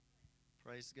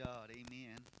Praise God.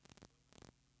 Amen.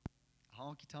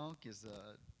 Honky tonk is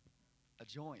a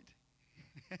joint.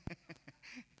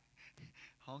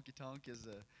 Honky tonk is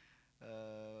a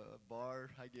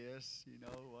bar, I guess,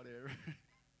 whatever.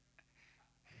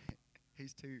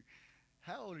 He's too.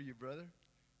 How old are you, brother?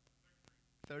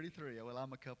 33. Well,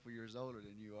 I'm a couple years older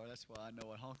than you are. That's why I know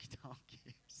what honky tonk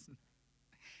is.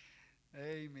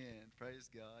 Amen. Praise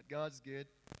God. God's good.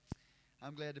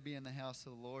 I'm glad to be in the house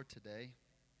of the Lord today.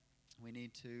 We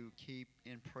need to keep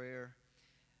in prayer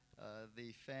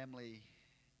the family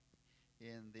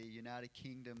in the United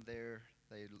Kingdom there.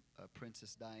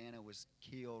 Princess Diana was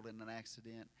killed in an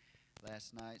accident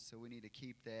last night, so we need to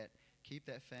keep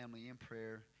that family in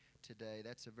prayer today.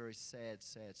 That's a very sad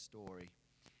story.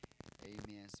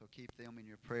 Amen. So keep them in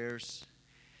your prayers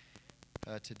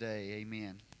today.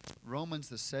 Amen. Romans,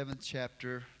 the 7th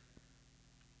chapter,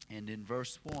 and in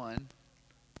verse 1,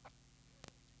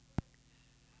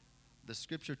 the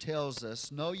scripture tells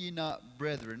us, "Know ye not,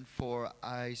 brethren, for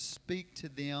I speak to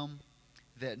them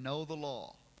that know the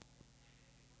law,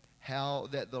 how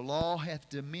that the law hath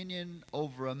dominion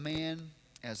over a man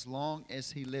as long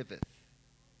as he liveth.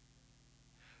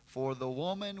 For the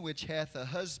woman which hath a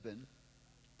husband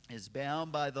is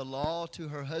bound by the law to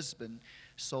her husband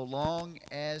so long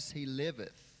as he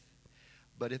liveth.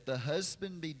 But if the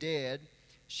husband be dead,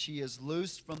 she is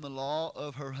loosed from the law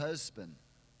of her husband.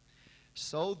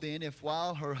 So then, if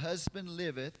while her husband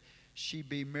liveth, she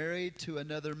be married to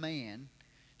another man,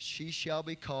 she shall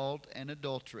be called an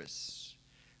adulteress.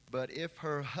 But if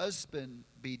her husband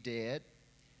be dead,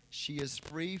 she is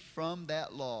free from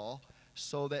that law,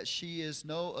 so that she is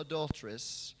no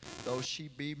adulteress, though she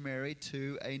be married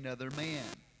to another man.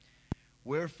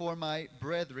 Wherefore, my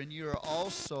brethren, you are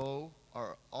also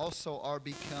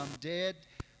become dead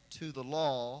to the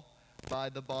law by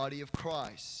the body of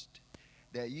Christ,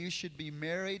 that you should be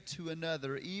married to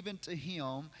another, even to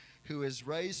him who is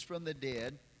raised from the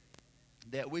dead,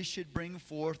 that we should bring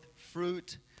forth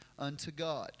fruit unto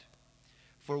God.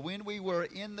 For when we were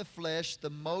in the flesh, the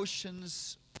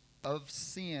motions of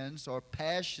sins, or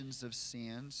passions of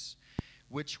sins,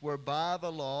 which were by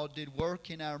the law, did work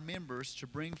in our members to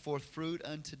bring forth fruit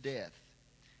unto death.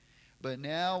 But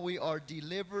now we are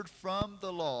delivered from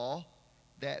the law,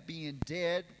 that being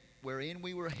dead wherein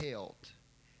we were held,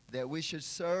 that we should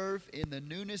serve in the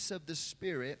newness of the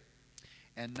Spirit,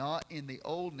 and not in the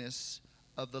oldness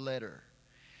of the letter."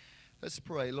 Let's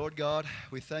pray. Lord God,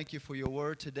 we thank you for your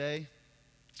word today.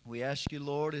 We ask you,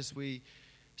 Lord, as we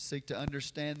seek to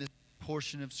understand this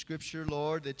portion of Scripture,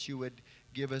 Lord, that you would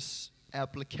give us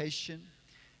application,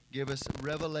 give us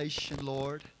revelation,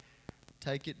 Lord.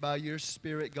 Take it by your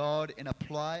Spirit, God, and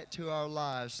apply it to our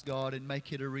lives, God, and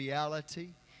make it a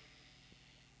reality.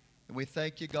 And we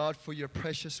thank you, God, for your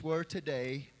precious word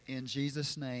today. In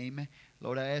Jesus' name,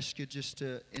 Lord, I ask you just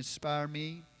to inspire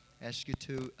me, ask you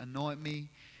to anoint me.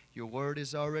 Your word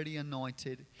is already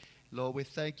anointed. Lord, we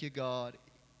thank you, God,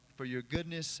 for your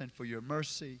goodness and for your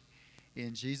mercy.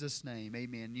 In Jesus' name,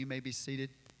 amen. You may be seated.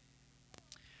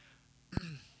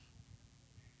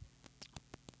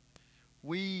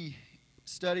 We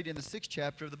studied in the 6th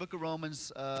chapter of the book of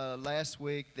Romans last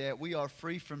week that we are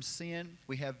free from sin.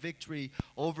 We have victory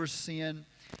over sin.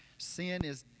 Sin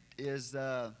is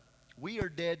we are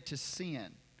dead to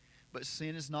sin, but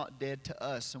sin is not dead to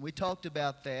us. And we talked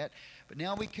about that. But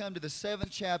now we come to the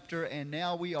 7th chapter, and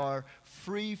now we are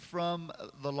free from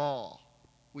the law.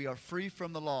 We are free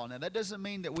from the law. Now, that doesn't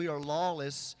mean that we are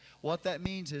lawless. What that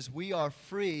means is we are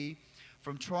free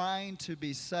from trying to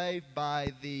be saved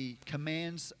by the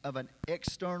commands of an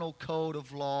external code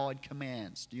of law and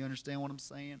commands. Do you understand what I'm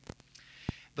saying?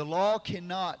 The law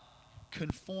cannot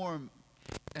conform.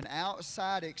 An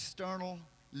outside external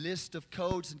list of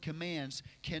codes and commands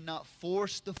cannot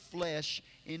force the flesh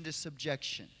into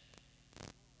subjection.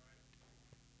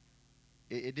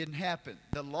 It didn't happen.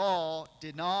 The law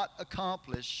did not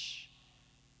accomplish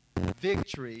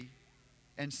victory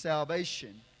and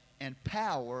salvation and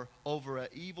power over an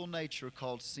evil nature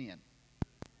called sin.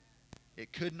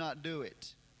 It could not do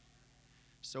it.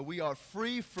 So we are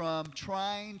free from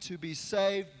trying to be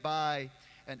saved by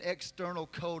an external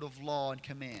code of law and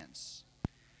commands.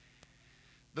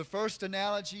 The first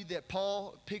analogy that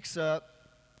Paul picks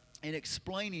up in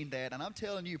explaining that, and I'm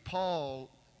telling you, Paul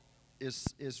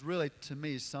is really, to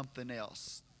me, something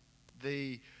else.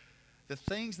 The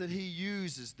things that he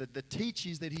uses, the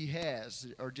teachings that he has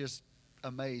are just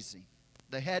amazing.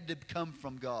 They had to come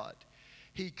from God.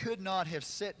 He could not have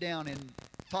sat down and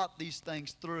thought these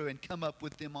things through and come up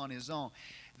with them on his own.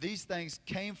 These things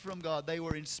came from God. They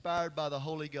were inspired by the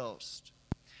Holy Ghost.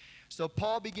 So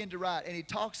Paul began to write, and he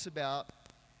talks about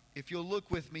if you'll look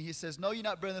with me, he says, "Know ye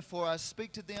not, brethren, for I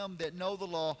speak to them that know the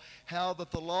law, how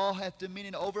that the law hath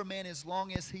dominion over man as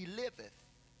long as he liveth."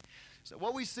 So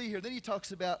what we see here, then he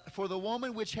talks about, "For the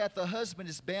woman which hath a husband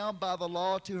is bound by the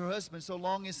law to her husband so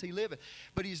long as he liveth."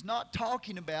 But he's not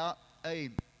talking about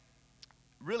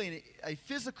really a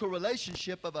physical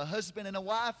relationship of a husband and a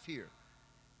wife here.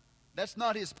 That's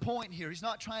not his point here. He's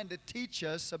not trying to teach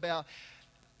us about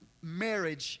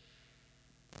marriage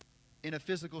in a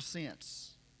physical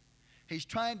sense. He's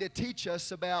trying to teach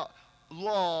us about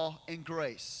law and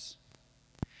grace.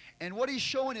 And what he's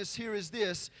showing us here is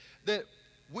this, that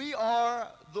we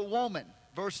are the woman.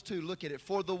 Verse 2, look at it.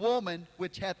 "For the woman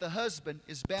which hath a husband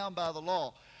is bound by the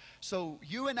law." So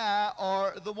you and I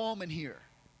are the woman here.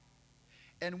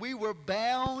 And we were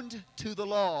bound to the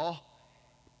law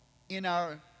in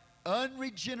our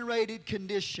unregenerated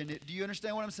condition. Do you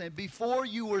understand what I'm saying? Before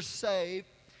you were saved,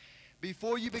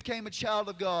 before you became a child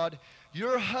of God,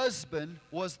 your husband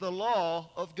was the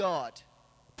law of God.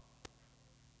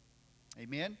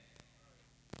 Amen?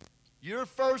 Your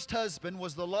first husband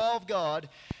was the law of God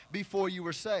before you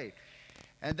were saved.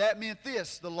 And that meant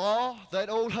this: the law, that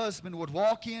old husband would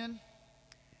walk in,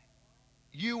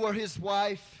 you were his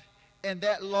wife, and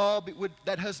that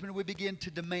that husband would begin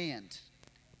to demand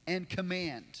and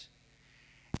command.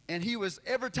 And he was,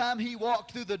 every time he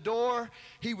walked through the door,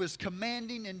 he was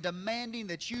commanding and demanding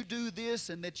that you do this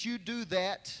and that you do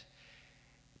that.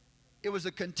 It was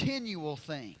a continual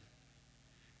thing.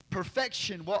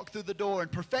 Perfection walked through the door,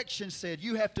 and perfection said,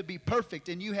 you have to be perfect,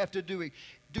 and you have to do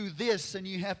this, and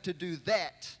you have to do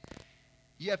that.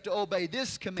 You have to obey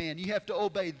this command. You have to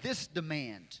obey this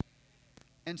demand.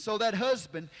 And so that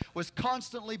husband was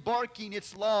constantly barking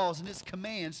its laws and its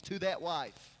commands to that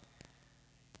wife.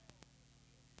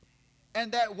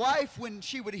 And that wife, when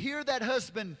she would hear that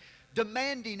husband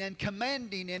demanding and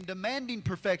commanding and demanding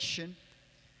perfection,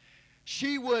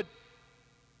 she would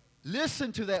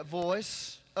listen to that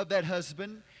voice of that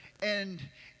husband, and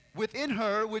within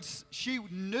her, she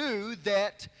knew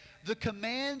that the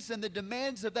commands and the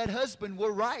demands of that husband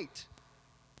were right.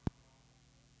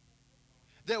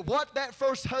 That what that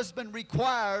first husband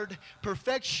required,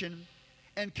 perfection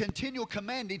and continual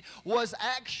commanding, was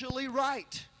actually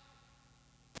right.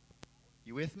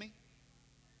 You with me?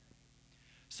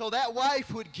 So that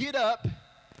wife would get up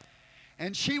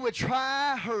and she would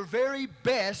try her very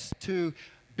best to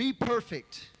be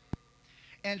perfect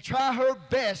and try her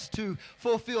best to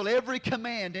fulfill every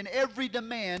command and every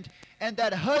demand, and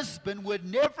that husband would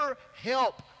never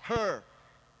help her.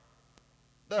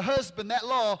 The husband, that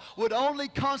law, would only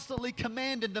constantly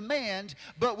command and demand,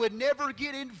 but would never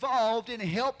get involved in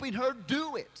helping her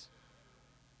do it.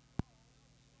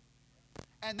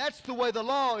 And that's the way the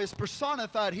law is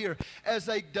personified here, as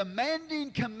a demanding,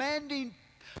 commanding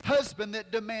husband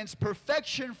that demands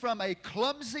perfection from a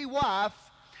clumsy wife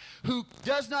who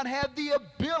does not have the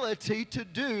ability to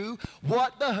do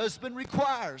what the husband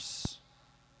requires.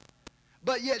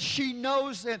 But yet she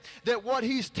knows that what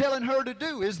he's telling her to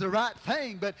do is the right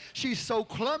thing, but she's so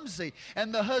clumsy.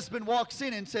 And the husband walks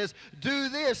in and says, do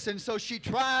this. And so she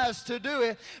tries to do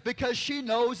it because she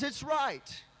knows it's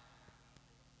right.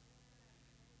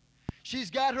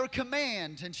 She's got her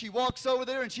command, and she walks over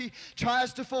there and she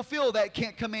tries to fulfill that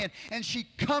command. And she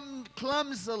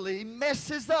clumsily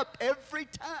messes up every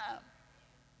time,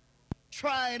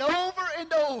 trying over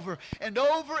and over and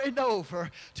over and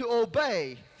over to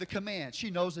obey the command. She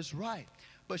knows it's right,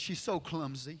 but she's so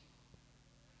clumsy.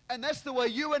 And that's the way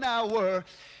you and I were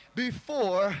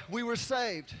before we were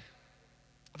saved.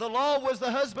 The law was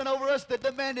the husband over us that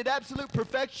demanded absolute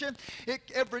perfection.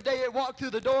 Every day it walked through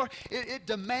the door, it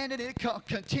demanded, it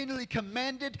continually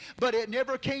commanded, but it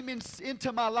never came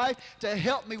into my life to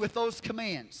help me with those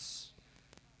commands.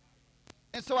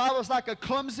 And so I was like a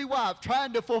clumsy wife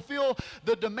trying to fulfill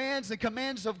the demands and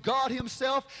commands of God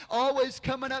himself, always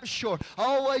coming up short,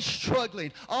 always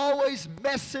struggling, always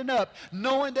messing up,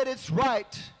 knowing that it's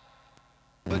right,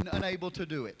 but unable to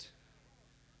do it.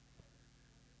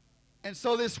 And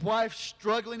so this wife,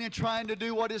 struggling and trying to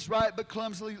do what is right, but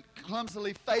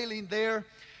clumsily failing there,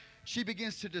 she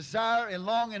begins to desire and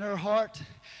long in her heart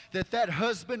that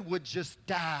husband would just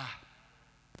die.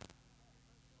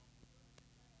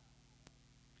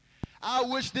 I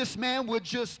wish this man would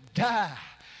just die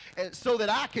so that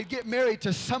I could get married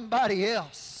to somebody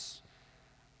else.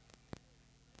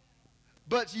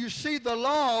 But you see, the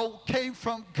law came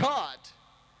from God.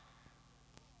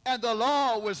 And the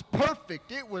law was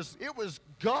perfect. It was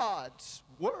God's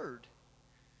word.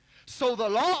 So the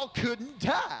law couldn't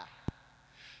die.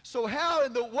 So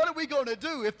what are we going to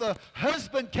do if the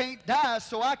husband can't die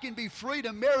so I can be free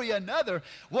to marry another?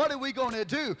 What are we going to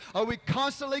do? Are we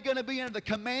constantly going to be under the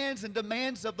commands and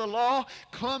demands of the law,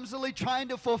 clumsily trying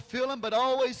to fulfill them, but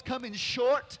always coming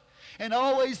short and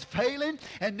always failing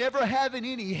and never having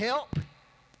any help?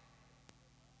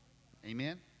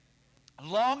 Amen.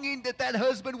 Longing that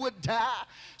husband would die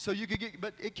so you could get,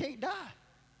 but it can't die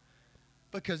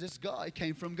because it's God. It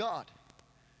came from God.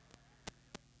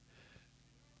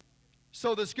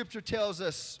 So the scripture tells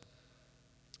us,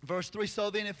 verse 3,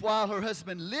 so then if while her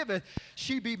husband liveth,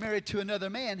 she be married to another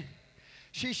man,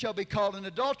 she shall be called an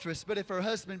adulteress. But if her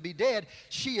husband be dead,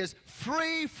 she is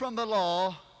free from the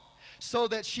law, so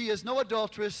that she is no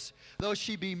adulteress, though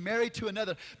she be married to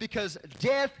another. Because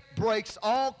death breaks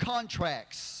all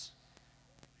contracts.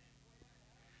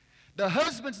 The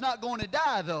husband's not going to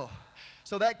die, though,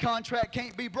 so that contract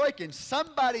can't be breaking.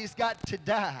 Somebody's got to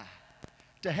die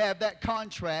to have that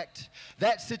contract,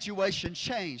 that situation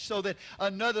changed so that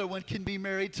another one can be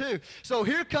married too. So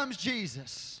here comes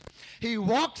Jesus. He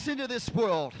walks into this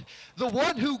world, the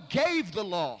one who gave the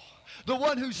law, the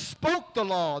one who spoke the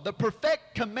law, the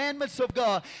perfect commandments of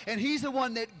God, and he's the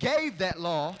one that gave that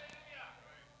law.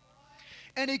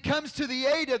 And he comes to the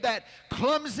aid of that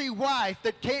clumsy wife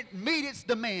that can't meet its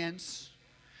demands,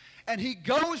 and he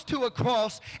goes to a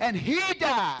cross and he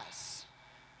dies.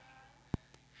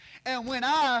 And when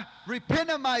I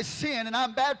repent of my sin and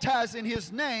I'm baptized in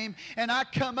his name and I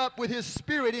come up with his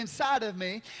spirit inside of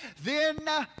me, then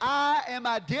I am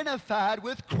identified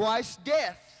with Christ's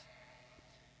death.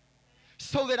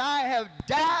 So that I have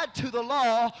died to the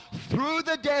law through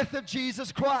the death of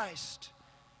Jesus Christ.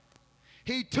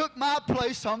 He took my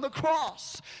place on the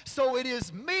cross. So it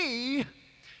is me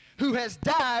who has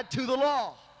died to the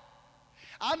law.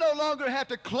 I no longer have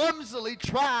to clumsily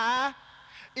try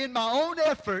in my own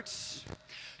efforts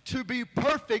to be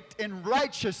perfect and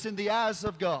righteous in the eyes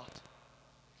of God,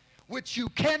 which you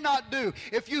cannot do.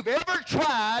 If you've ever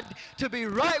tried to be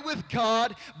right with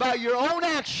God by your own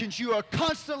actions, you are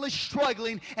constantly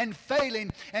struggling and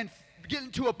failing and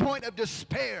getting to a point of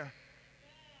despair.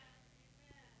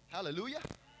 Hallelujah.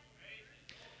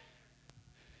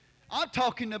 I'm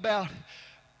talking about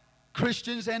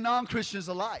Christians and non-Christians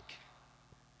alike.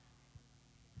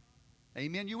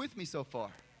 Amen. You with me so far?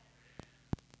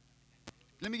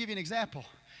 Let me give you an example.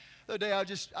 The other day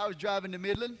I was driving to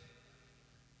Midland.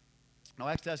 No,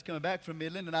 actually I was coming back from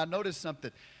Midland and I noticed something.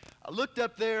 I looked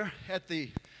up there at the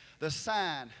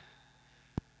sign,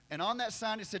 and on that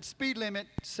sign it said speed limit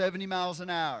 70 miles an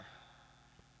hour.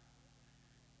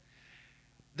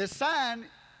 The sign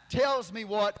tells me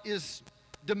what is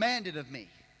demanded of me.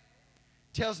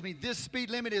 Tells me this speed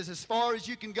limit is as far as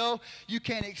you can go. You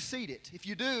can't exceed it. If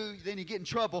you do, then you get in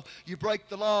trouble. You break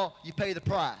the law, you pay the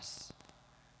price.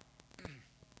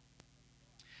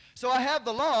 So I have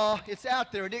the law. It's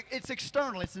out there. It's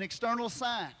external. It's an external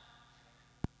sign.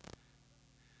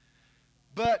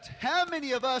 But how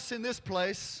many of us in this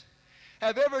place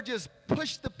have ever just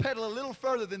pushed the pedal a little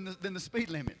further than the speed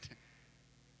limit?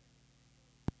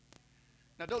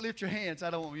 Now don't lift your hands. I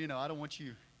don't want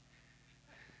you.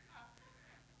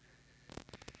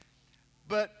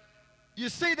 But you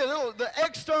see the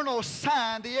external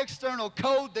sign, the external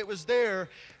code that was there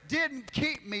didn't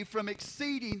keep me from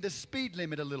exceeding the speed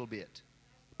limit a little bit.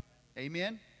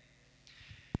 Amen?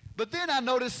 But then I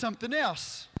noticed something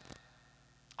else.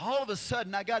 All of a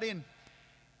sudden I got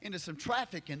into some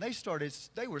traffic and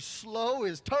they were slow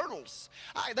as turtles.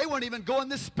 They weren't even going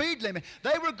the speed limit.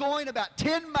 They were going about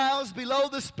 10 miles below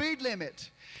the speed limit.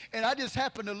 And I just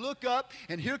happened to look up,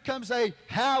 and here comes a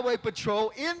highway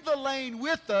patrol in the lane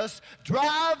with us,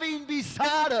 driving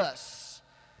beside us.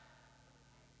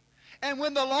 And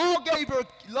when the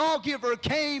lawgiver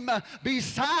came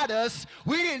beside us,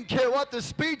 we didn't care what the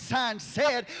speed sign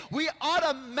said. We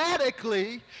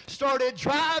automatically started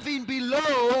driving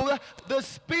below the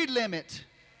speed limit.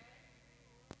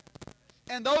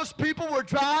 And those people were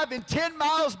driving 10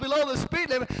 miles below the speed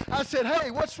limit. I said,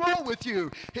 hey, what's wrong with you?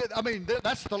 I mean,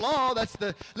 that's the law. That's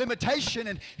the limitation.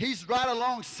 And he's right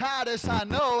alongside us, I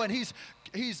know. And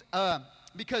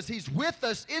because he's with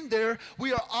us in there,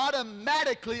 we are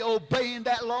automatically obeying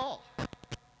that law.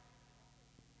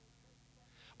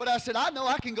 But I said, I know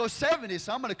I can go 70,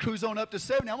 so I'm going to cruise on up to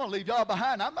 70. I'm going to leave y'all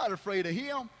behind. I'm not afraid of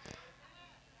him.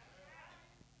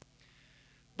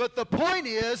 But the point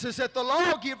is that the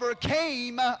lawgiver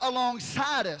came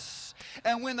alongside us.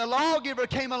 And when the lawgiver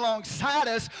came alongside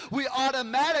us, we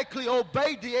automatically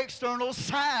obeyed the external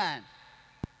sign.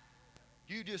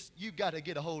 You've got to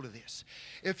get a hold of this.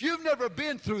 If you've never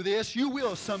been through this, you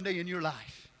will someday in your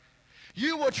life.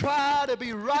 You will try to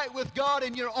be right with God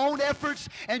in your own efforts,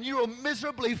 and you will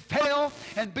miserably fail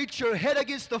and beat your head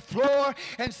against the floor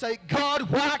and say, God,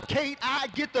 why can't I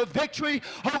get the victory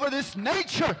over this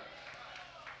nature?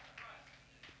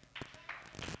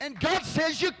 And God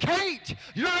says you can't.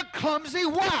 You're a clumsy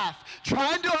wife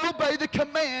trying to obey the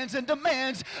commands and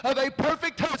demands of a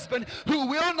perfect husband who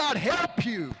will not help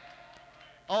you.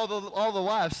 All the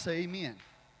wives say amen.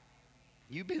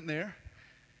 You've been there.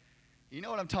 You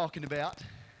know what I'm talking about.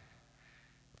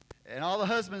 And all the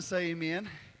husbands say amen,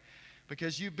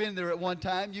 because you've been there at one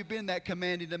time. You've been that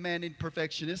commanding, demanding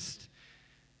perfectionist.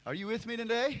 Are you with me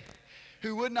today?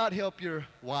 Who would not help your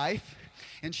wife,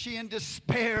 and she in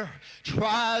despair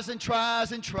tries and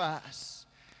tries and tries.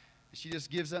 She just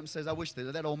gives up and says, I wish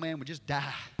that old man would just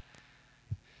die.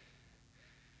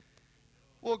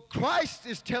 Well, Christ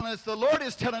is telling us, the Lord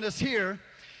is telling us here,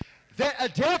 that a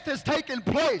death has taken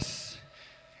place.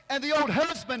 And the old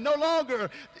husband no longer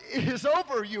is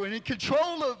over you and in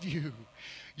control of you.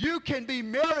 You can be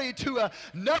married to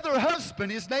another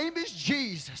husband. His name is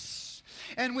Jesus.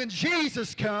 And when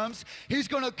Jesus comes, he's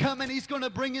going to come and he's going to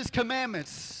bring his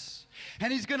commandments.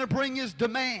 And he's going to bring his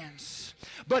demands.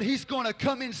 But he's going to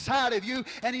come inside of you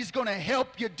and he's going to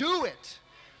help you do it.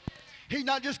 He's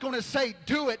not just going to say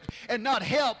do it and not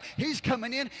help. He's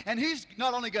coming in and he's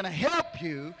not only going to help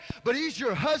you, but he's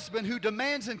your husband who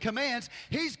demands and commands.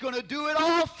 He's going to do it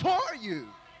all for you.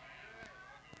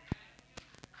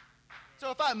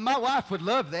 So my wife would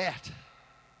love that.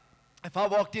 If I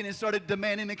walked in and started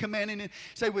demanding and commanding and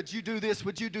say, would you do this,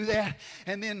 would you do that?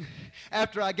 And then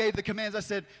after I gave the commands, I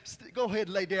said, go ahead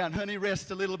and lay down, honey, rest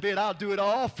a little bit. I'll do it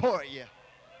all for you.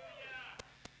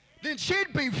 Then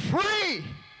she'd be free.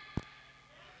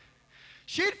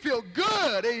 She'd feel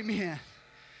good, amen.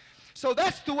 So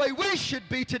that's the way we should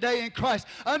be today in Christ,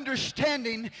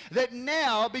 understanding that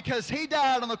now, because he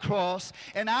died on the cross,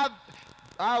 and I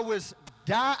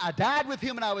died with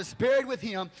him and I was buried with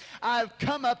him, I've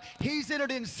come up, he's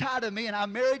entered inside of me, and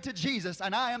I'm married to Jesus,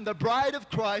 and I am the bride of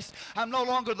Christ. I'm no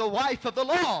longer the wife of the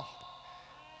law.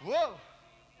 Whoa.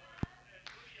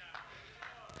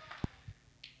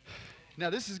 Now,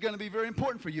 this is going to be very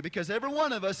important for you, because every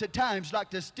one of us at times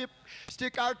like to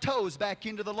stick our toes back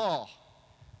into the law.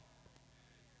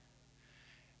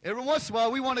 Every once in a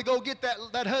while, we want to go get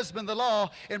that husband, the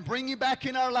law, and bring him back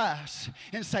in our lives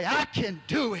and say, I can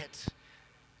do it.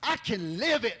 I can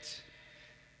live it.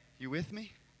 You with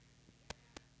me?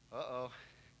 Uh-oh.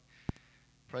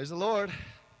 Praise the Lord.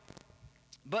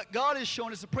 But God is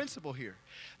showing us a principle here,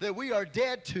 that we are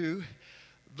dead to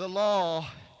the law.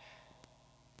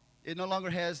 It no longer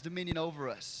has dominion over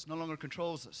us, no longer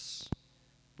controls us.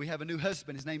 We have a new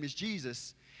husband. His name is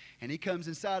Jesus, and he comes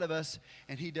inside of us,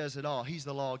 and he does it all. He's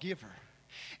the lawgiver.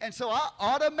 And so I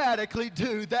automatically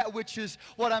do that which is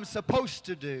what I'm supposed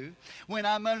to do when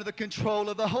I'm under the control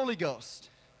of the Holy Ghost.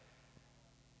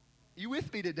 You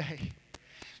with me today?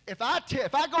 If I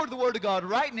go to the Word of God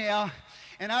right now,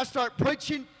 and I start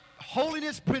preaching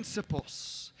holiness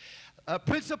principles,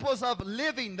 principles of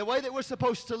living the way that we're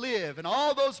supposed to live, and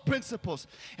all those principles,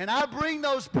 and I bring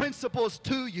those principles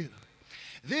to you,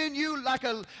 then you, like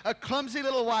a clumsy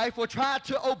little wife, will try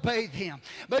to obey them.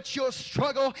 But you'll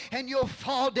struggle, and you'll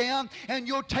fall down, and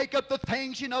you'll take up the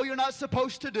things you know you're not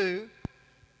supposed to do.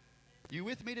 You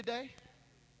with me today?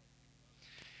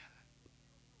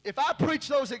 If I preach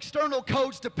those external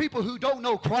codes to people who don't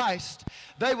know Christ,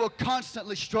 they will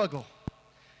constantly struggle.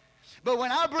 But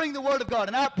when I bring the Word of God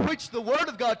and I preach the Word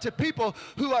of God to people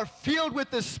who are filled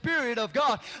with the Spirit of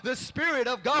God, the Spirit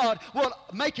of God will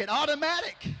make it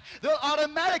automatic. They'll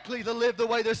automatically live the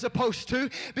way they're supposed to,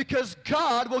 because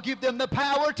God will give them the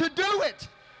power to do it.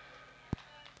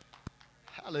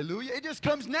 Hallelujah. It just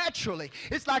comes naturally.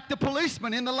 It's like the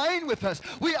policeman in the lane with us.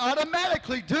 We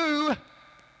automatically do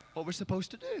what we're supposed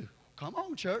to do. Come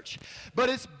on, church. But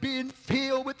it's being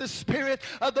filled with the Spirit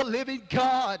of the living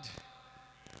God.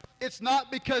 It's not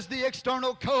because the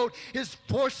external code is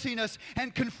forcing us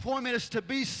and conforming us to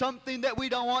be something that we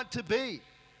don't want to be.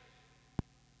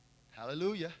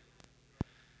 Hallelujah.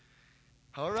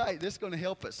 All right, this is going to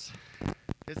help us.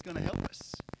 It's going to help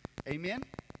us. Amen?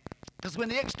 Because when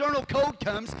the external code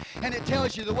comes and it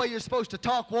tells you the way you're supposed to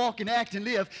talk, walk, and act and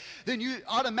live, then you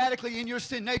automatically, in your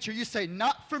sin nature, you say,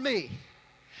 not for me.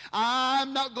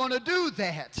 I'm not going to do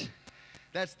that.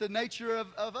 That's the nature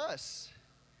of us.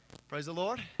 Praise the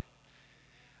Lord.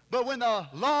 But when the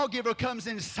lawgiver comes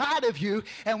inside of you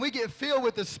and we get filled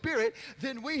with the Spirit,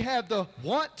 then we have the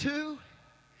want to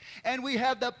and we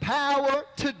have the power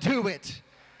to do it.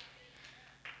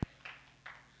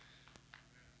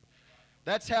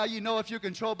 That's how you know if you're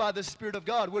controlled by the Spirit of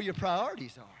God, where your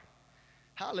priorities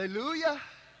are. Hallelujah.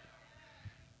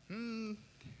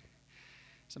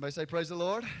 Somebody say, praise the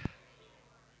Lord.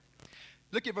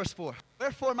 Look at verse 4.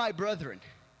 Wherefore, my brethren,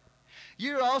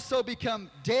 you also become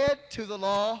dead to the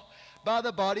law by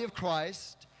the body of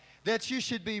Christ, that you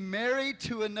should be married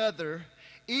to another,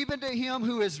 even to him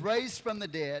who is raised from the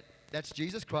dead, that's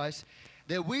Jesus Christ,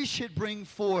 that we should bring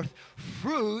forth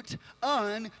fruit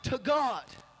unto God.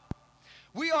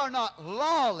 We are not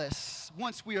lawless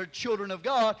once we are children of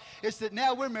God. It's that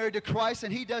now we're married to Christ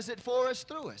and He does it for us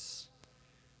through us.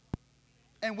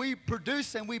 And we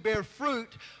produce and we bear fruit.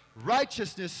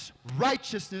 Righteousness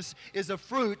is a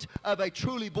fruit of a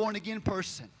truly born again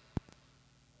person.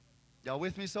 Y'all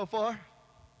with me so far?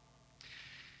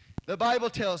 The Bible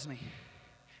tells me,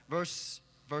 verse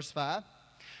 5,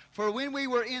 for when we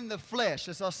were in the flesh,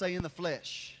 let's all say in the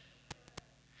flesh.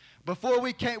 Before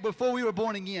we were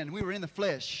born again, we were in the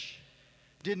flesh.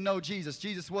 Didn't know Jesus.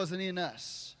 Jesus wasn't in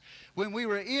us. When we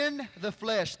were in the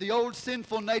flesh, the old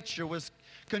sinful nature was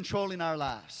controlling our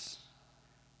lives.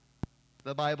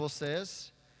 The Bible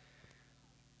says,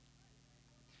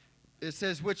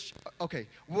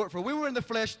 for we were in the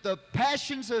flesh, the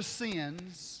passions of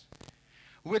sins,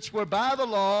 which were by the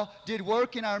law, did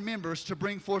work in our members to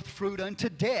bring forth fruit unto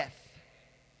death.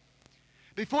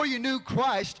 Before you knew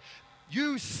Christ,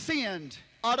 you sinned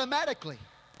automatically.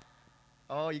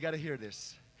 Oh, you got to hear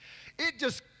this. It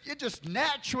just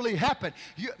naturally happened.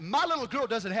 My little girl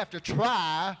doesn't have to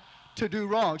try to do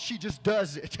wrong. She just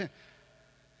does it.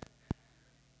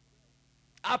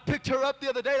 I picked her up the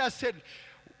other day and I said,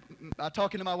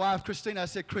 talking to my wife, Christina, I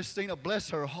said, Christina, bless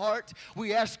her heart.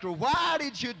 We asked her, why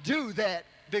did you do that,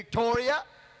 Victoria?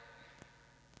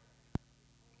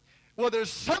 Well, there's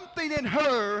something in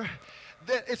her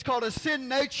that it's called a sin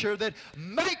nature that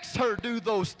makes her do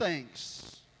those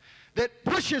things, that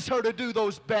pushes her to do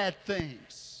those bad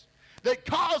things, that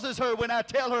causes her, when I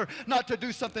tell her not to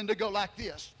do something, to go like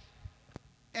this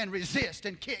and resist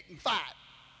and kick and fight.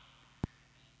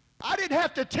 I didn't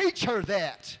have to teach her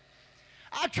that.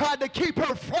 I tried to keep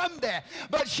her from that,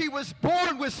 but she was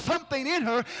born with something in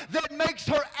her that makes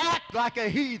her act like a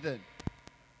heathen.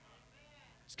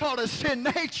 It's called a sin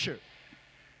nature.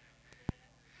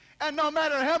 And no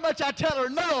matter how much I tell her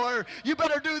no, or you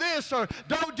better do this, or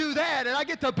don't do that, and I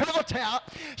get the belt out,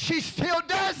 she still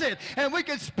does it. And we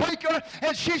can spank her,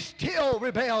 and she still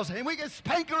rebels. And we can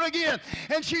spank her again,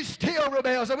 and she still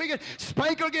rebels. And we can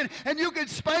spank her again, and you can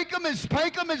spank them and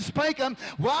spank them and spank them.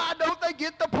 Why don't they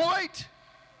get the point?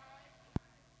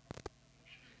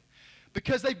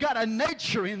 Because they've got a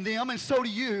nature in them, and so do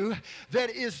you, that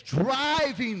is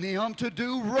driving them to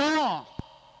do wrong.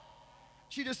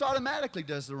 She just automatically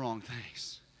does the wrong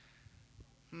things.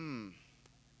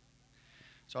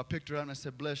 So I picked her up and I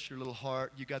said, bless your little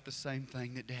heart. You got the same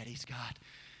thing that Daddy's got.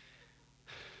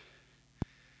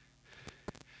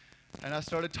 And I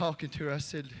started talking to her. I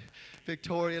said,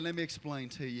 Victoria, let me explain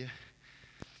to you.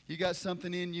 You got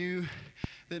something in you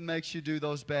that makes you do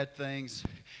those bad things,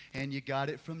 and you got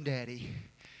it from Daddy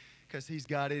because He's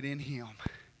got it in Him.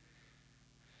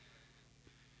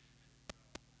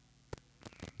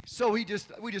 So we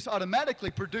just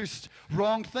automatically produced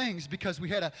wrong things because we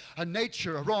had a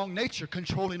wrong nature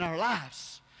controlling our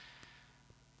lives.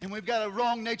 And we've got a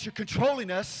wrong nature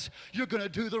controlling us, you're going to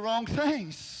do the wrong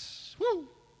things. Woo!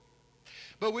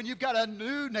 But when you've got a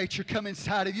new nature come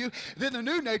inside of you, then the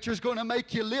new nature is going to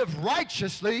make you live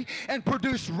righteously and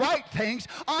produce right things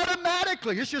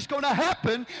automatically. It's just going to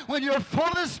happen when you're full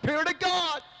of the Spirit of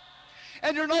God.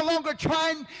 And you're no longer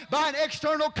trying by an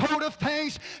external code of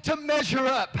things to measure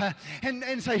up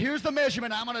and say, here's the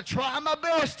measurement. I'm going to try my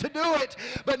best to do it.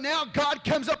 But now God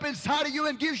comes up inside of you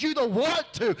and gives you the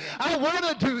want to. I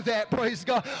want to do that, praise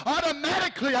God.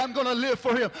 Automatically, I'm going to live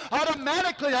for Him.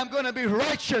 Automatically, I'm going to be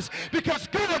righteous because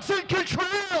God's in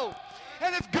control.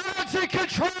 And if God's in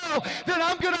control, then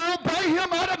I'm going to obey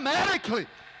Him automatically.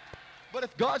 But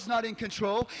if God's not in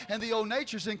control and the old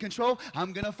nature's in control,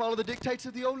 I'm going to follow the dictates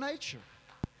of the old nature.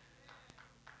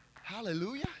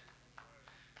 Hallelujah.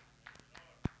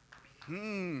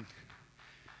 Here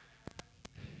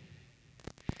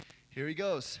he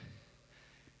goes.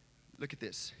 Look at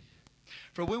this.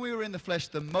 For when we were in the flesh,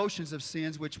 the motions of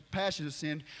sins, passions of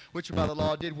sin, which are by the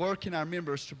law, did work in our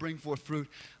members to bring forth fruit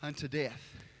unto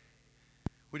death.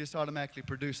 We just automatically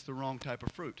produced the wrong type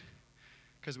of fruit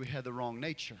because we had the wrong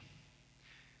nature.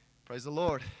 Praise the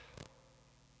Lord.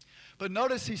 But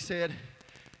notice he said,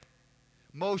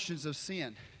 motions of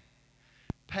sin,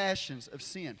 passions of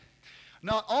sin.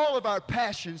 Not all of our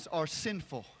passions are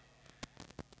sinful.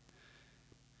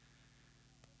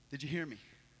 Did you hear me?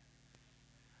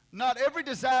 Not every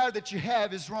desire that you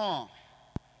have is wrong.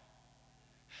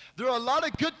 There are a lot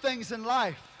of good things in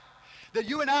life that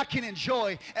you and I can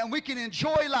enjoy, and we can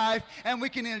enjoy life, and we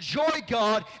can enjoy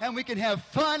God, and we can have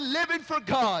fun living for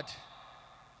God.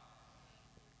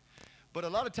 But a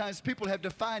lot of times people have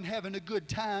defined having a good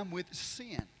time with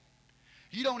sin.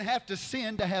 You don't have to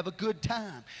sin to have a good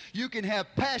time. You can have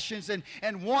passions and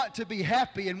want to be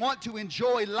happy and want to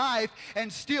enjoy life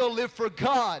and still live for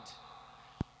God.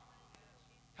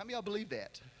 How many of y'all believe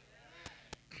that?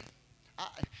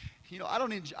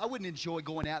 I wouldn't enjoy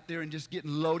going out there and just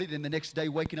getting loaded and the next day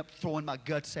waking up throwing my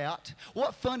guts out.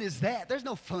 What fun is that? There's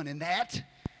no fun in that.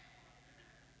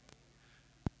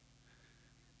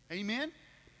 Amen?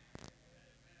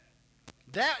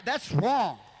 That's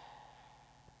wrong.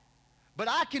 But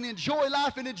I can enjoy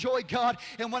life and enjoy God,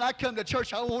 and when I come to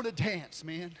church, I want to dance,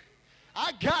 man.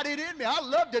 I got it in me. I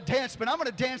love to dance, but I'm going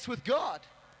to dance with God.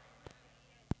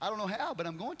 I don't know how, but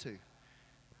I'm going to.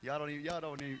 Y'all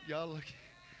look.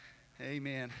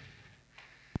 Amen.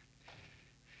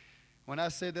 When I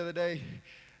said the other day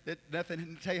that nothing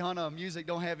in Tejano music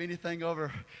don't have anything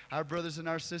over our brothers and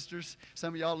our sisters,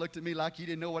 some of y'all looked at me like you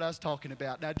didn't know what I was talking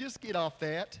about. Now, just get off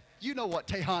that. You know what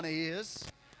Tejana is.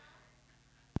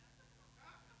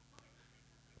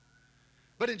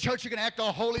 But in church, you're going to act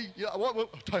all holy.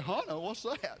 What Tejana, what's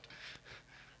that?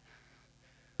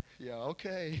 Yeah,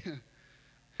 okay.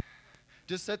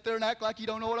 Just sit there and act like you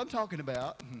don't know what I'm talking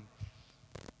about.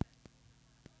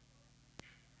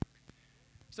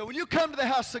 So when you come to the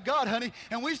house of God, honey,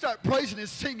 and we start praising and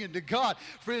singing to God,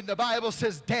 friend, the Bible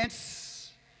says,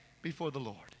 dance before the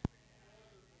Lord.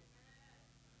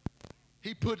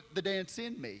 He put the dance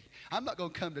in me. I'm not going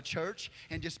to come to church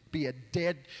and just be a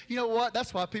dead. You know what?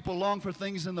 That's why people long for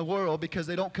things in the world, because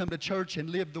they don't come to church and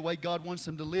live the way God wants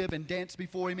them to live and dance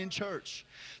before Him in church.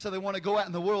 So they want to go out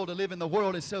in the world and live in the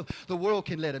world, and so the world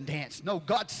can let them dance. No,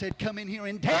 God said, come in here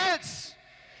and dance.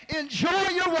 Enjoy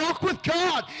your walk with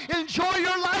God. Enjoy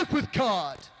your life with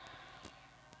God.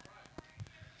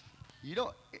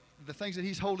 The things that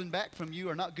He's holding back from you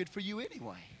are not good for you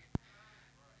anyway.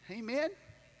 Amen?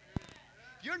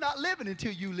 You're not living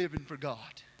until you're living for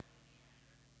God.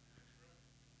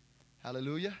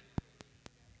 Hallelujah.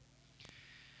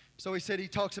 So he said, he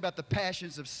talks about the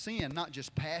passions of sin, not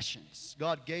just passions.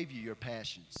 God gave you your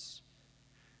passions.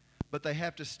 But they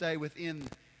have to stay within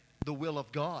the will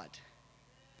of God.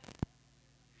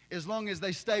 As long as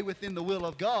they stay within the will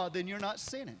of God, then you're not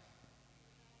sinning.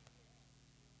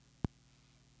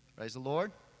 Praise the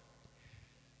Lord.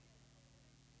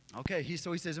 Okay,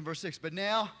 so he says in verse 6, but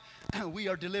now we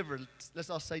are delivered. Let's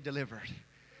all say delivered.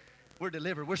 We're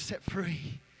delivered. We're set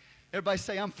free. Everybody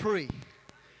say, I'm free.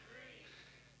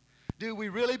 Do we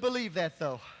really believe that,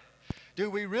 though? Do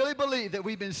we really believe that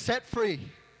we've been set free?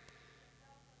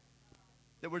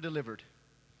 That we're delivered?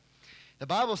 The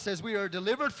Bible says we are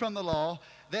delivered from the law,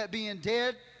 that being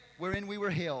dead wherein we were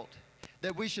held,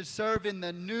 that we should serve in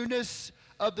the newness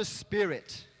of the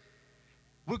Spirit.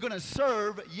 We're going to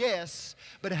serve, yes,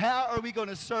 but how are we going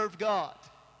to serve God?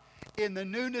 In the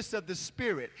newness of the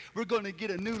Spirit. We're going to get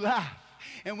a new life.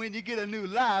 And when you get a new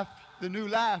life, the new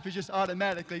life is just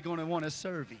automatically going to want to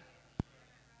serve Him.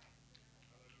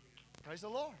 Praise the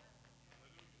Lord.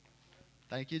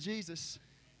 Thank you, Jesus.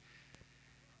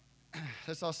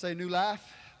 Let's all say new life,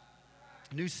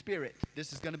 new spirit.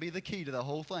 This is going to be the key to the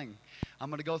whole thing. I'm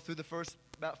going to go through the first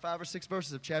about 5 or 6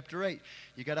 verses of chapter 8.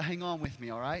 You got to hang on with me,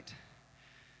 all right?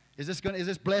 Is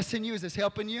this blessing you? Is this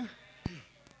helping you?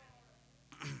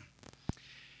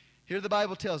 Here the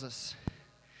Bible tells us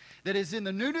that it's in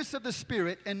the newness of the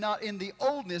Spirit and not in the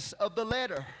oldness of the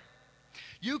letter.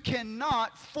 You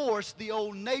cannot force the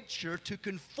old nature to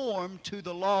conform to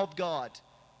the law of God.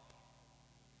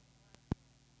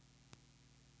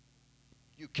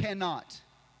 You cannot.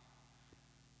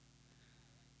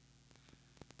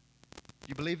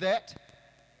 You believe that?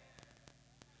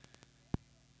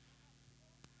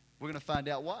 We're going to find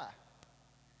out why.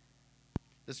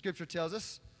 The scripture tells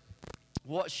us,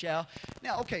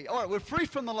 now, okay, all right, we're free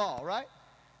from the law, right?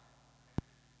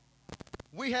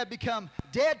 We have become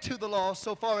dead to the law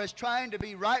so far as trying to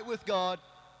be right with God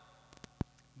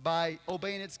by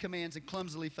obeying its commands and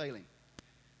clumsily failing.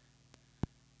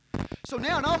 So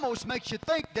now it almost makes you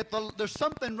think that there's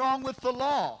something wrong with the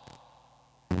law.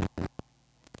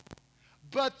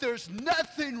 But there's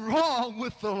nothing wrong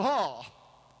with the law.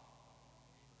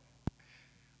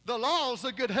 The law's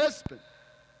a good husband.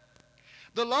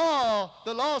 The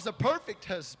law's a perfect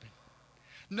husband.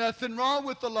 Nothing wrong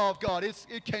with the law of God.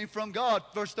 It came from God.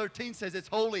 Verse 13 says it's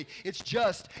holy, it's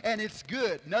just, and it's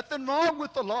good. Nothing wrong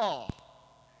with the law.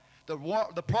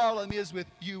 The problem is with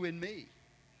you and me.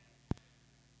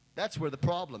 That's where the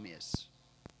problem is.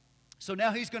 So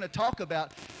now he's going to talk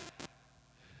about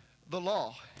the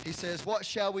law. He says, what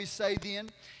shall we say then?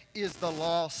 Is the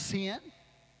law sin?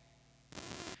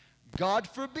 God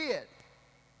forbid.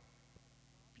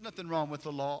 Nothing wrong with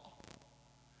the law.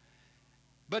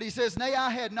 But he says, nay, I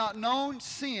had not known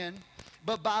sin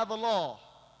but by the law.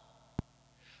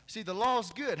 See, the law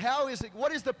is good. How is it?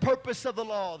 What is the purpose of the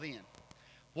law then?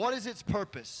 What is its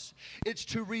purpose? It's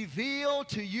to reveal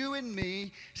to you and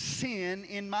me sin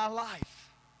in my life.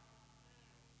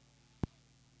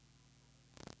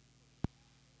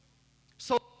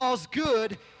 So the law's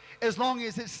good as long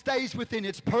as it stays within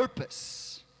its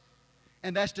purpose.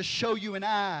 And that's to show you and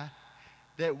I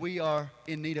that we are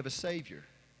in need of a Savior.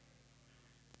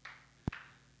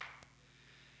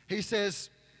 He says,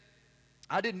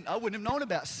 I wouldn't have known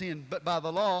about sin but by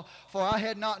the law, for I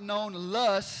had not known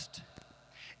lust,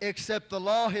 except the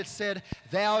law had said,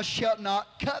 thou shalt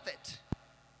not covet.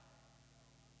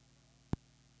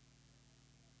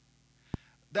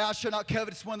 Thou shalt not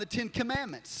covet is one of the 10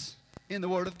 commandments in the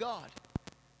Word of God.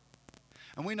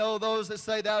 And we know those that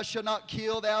say, thou shalt not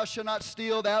kill, thou shalt not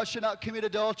steal, thou shalt not commit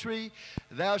adultery,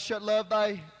 thou shalt love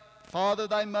thy father,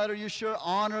 thy mother, you sure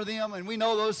honor them. And we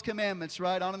know those commandments,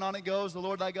 right? On and on it goes. The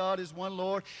Lord thy God is one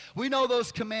Lord. We know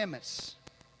those commandments.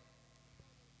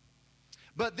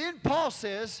 But then Paul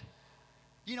says,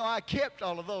 you know, I kept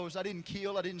all of those. I didn't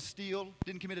kill, I didn't steal,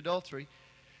 didn't commit adultery.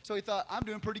 So he thought, I'm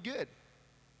doing pretty good.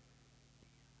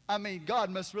 I mean, God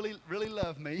must really, really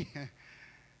love me.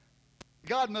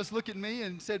 God must look at me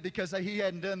and said, because he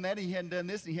hadn't done that, he hadn't done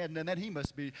this, and he hadn't done that, he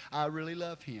must be, I really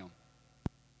love him.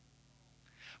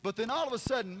 But then all of a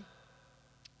sudden,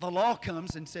 the law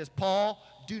comes and says, Paul,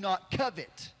 do not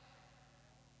covet.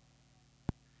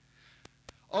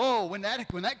 Oh, when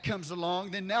that comes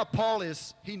along, then now Paul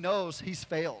he knows he's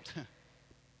failed.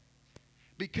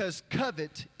 Because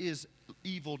covet is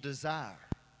evil desire.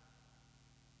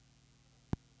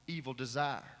 Evil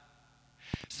desire.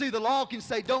 See, the law can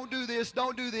say, don't do this,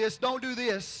 don't do this, don't do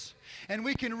this. And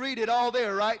we can read it all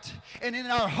there, right? And in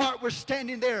our heart, we're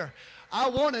standing there. I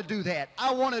want to do that.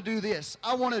 I want to do this.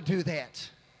 I want to do that.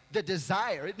 The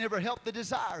desire. It never helped the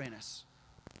desire in us.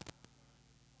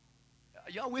 Are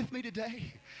y'all with me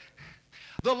today?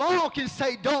 The law can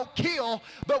say don't kill,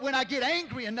 but when I get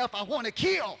angry enough, I want to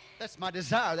kill. That's my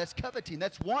desire. That's coveting.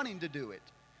 That's wanting to do it.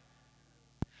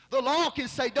 The law can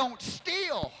say don't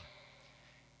steal,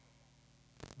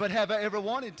 but have I ever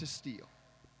wanted to steal?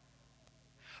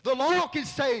 The law can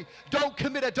say don't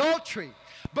commit adultery,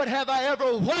 but have I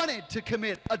ever wanted to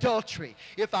commit adultery?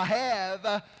 If I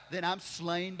have, then I'm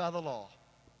slain by the law.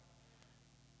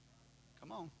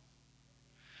 Come on.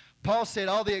 Paul said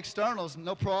all the externals,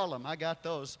 no problem. I got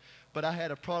those. But I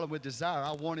had a problem with desire.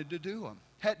 I wanted to do them.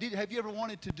 Have you ever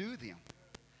wanted to do them?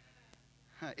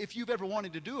 If you've ever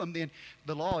wanted to do them, then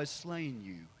the law has slain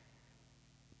you.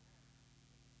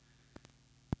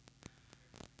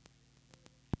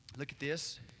 Look at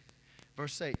this.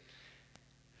 Verse 8.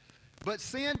 But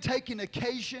sin, taking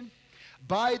occasion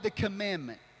by the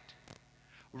commandment,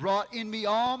 wrought in me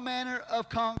all manner of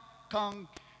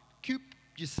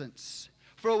concupiscence.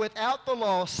 For without the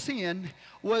law, sin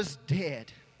was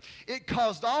dead. It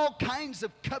caused all kinds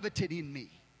of coveting in me.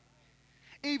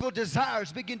 Evil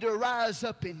desires begin to rise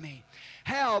up in me.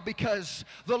 How? Because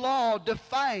the law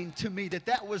defined to me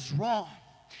that was wrong.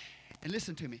 And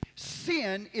listen to me.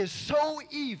 Sin is so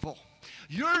evil.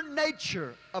 Your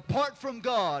nature, apart from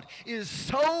God, is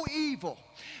so evil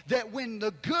that when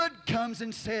the good comes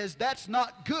and says, that's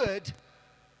not good,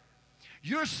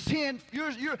 your sin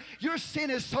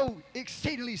is so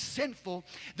exceedingly sinful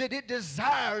that it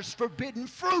desires forbidden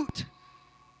fruit.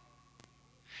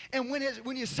 And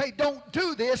when you say, don't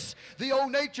do this, the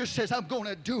old nature says, I'm going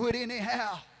to do it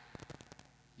anyhow.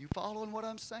 You following what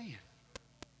I'm saying?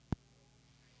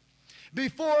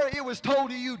 Before it was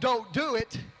told to you, don't do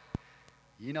it,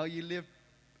 you know, you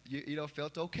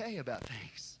felt okay about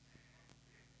things.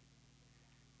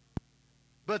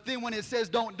 But then when it says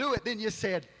don't do it, then you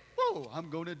said, whoa, I'm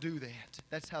going to do that.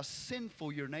 That's how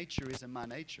sinful your nature is and my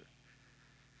nature.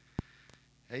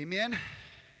 Amen?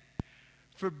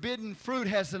 Forbidden fruit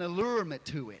has an allurement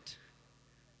to it.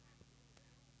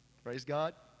 Praise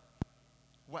God.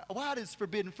 Why does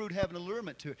forbidden fruit have an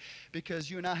allurement to it? Because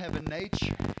you and I have a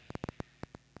nature.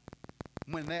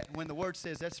 When the word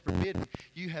says that's forbidden,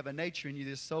 you have a nature in you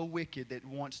that's so wicked that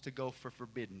wants to go for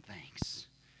forbidden things.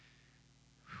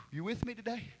 You with me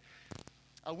today?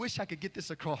 I wish I could get this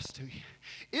across to you.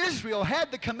 Israel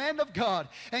had the command of God,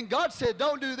 and God said,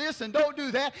 don't do this and don't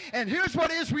do that. And here's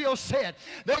what Israel said.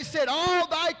 They said, all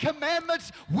thy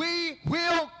commandments we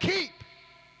will keep.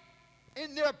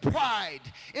 In their pride,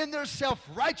 in their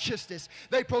self-righteousness,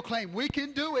 they proclaim, we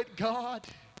can do it, God.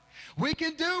 We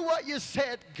can do what you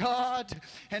said, God.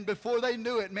 And before they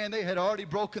knew it, man, they had already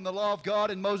broken the law of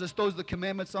God, and Moses throws the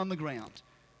commandments on the ground.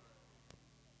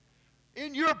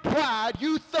 In your pride,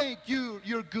 you think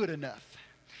you're good enough.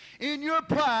 In your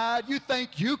pride, you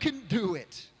think you can do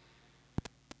it.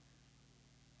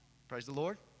 Praise the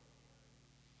Lord.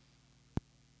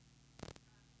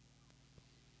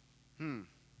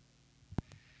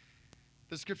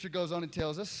 The scripture goes on and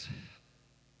tells us,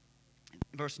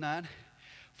 verse 9,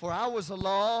 for I was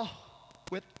alive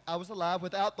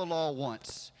without the law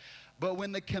once, but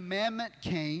when the commandment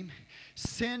came,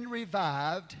 sin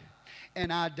revived,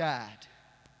 and I died.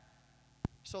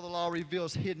 So the law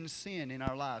reveals hidden sin in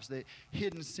our lives, the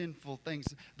hidden sinful things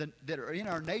that are in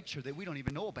our nature that we don't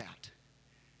even know about.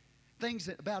 Things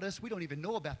about us we don't even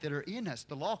know about that are in us.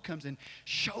 The law comes and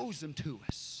shows them to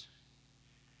us.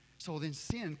 So then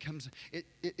sin comes,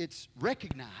 it's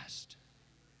recognized.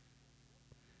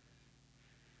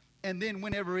 And then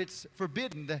whenever it's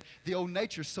forbidden, the old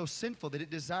nature is so sinful that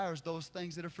it desires those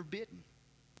things that are forbidden.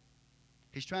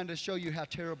 He's trying to show you how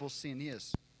terrible sin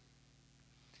is.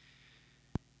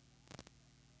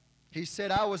 He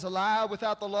said, I was alive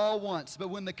without the law once, but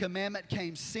when the commandment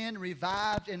came, sin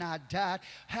revived and I died.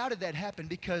 How did that happen?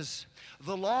 Because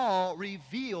the law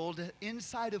revealed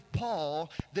inside of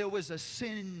Paul there was a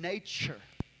sin nature.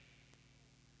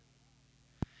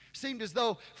 Seemed as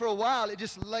though for a while it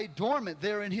just lay dormant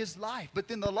there in his life. But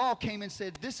then the law came and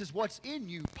said, this is what's in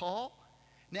you, Paul.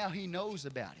 Now he knows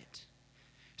about it.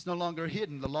 It's no longer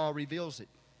hidden. The law reveals it.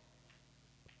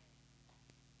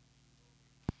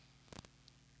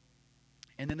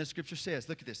 And then the scripture says,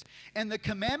 look at this. And the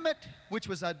commandment which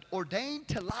was ordained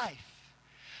to life.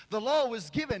 The law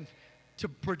was given to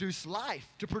produce life,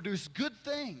 to produce good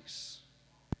things.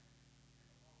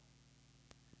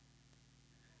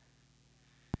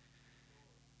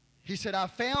 He said, I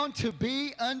found to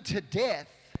be unto death.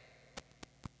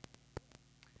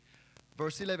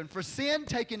 Verse 11, for sin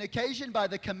taking occasion by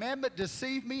the commandment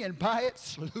deceived me, and by it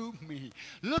slew me.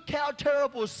 Look how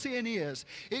terrible sin is.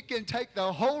 It can take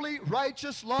the holy,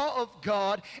 righteous law of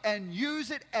God and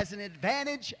use it as an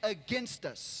advantage against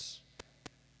us.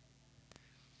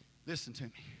 Listen to me.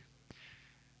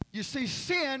 You see,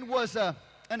 sin was an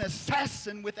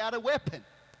assassin without a weapon.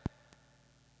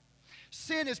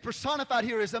 Sin is personified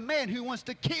here as a man who wants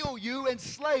to kill you and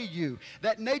slay you.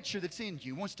 That nature that's in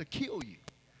you wants to kill you.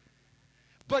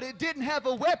 But it didn't have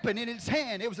a weapon in its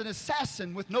hand. It was an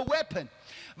assassin with no weapon.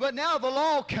 But now the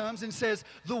law comes and says,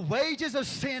 the wages of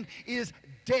sin is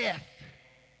death.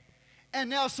 And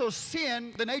now so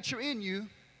sin, the nature in you,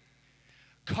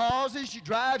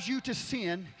 drives you to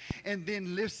sin, and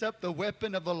then lifts up the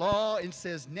weapon of the law and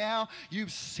says, now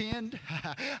you've sinned.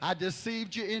 I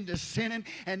deceived you into sinning,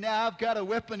 and now I've got a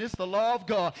weapon. It's the law of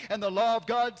God. And the law of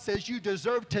God says you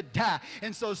deserve to die.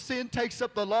 And so sin takes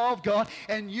up the law of God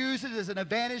and uses it as an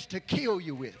advantage to kill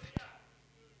you with it.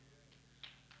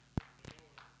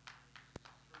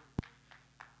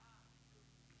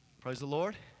 Praise the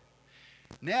Lord.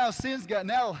 Now sin's got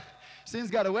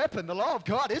a weapon. The law of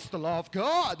God, it's the law of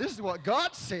God. This is what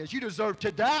God says. You deserve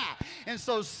to die. And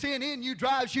so sin in you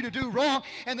drives you to do wrong.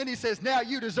 And then he says, now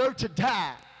you deserve to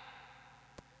die.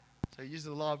 So he uses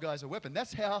the law of God as a weapon.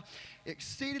 That's how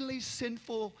exceedingly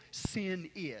sinful sin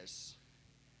is.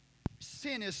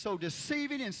 Sin is so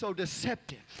deceiving and so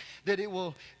deceptive that it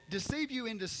will deceive you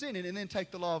into sinning and then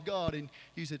take the law of God and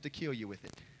use it to kill you with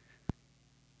it.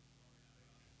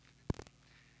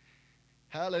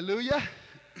 Hallelujah.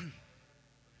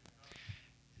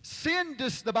 Sin,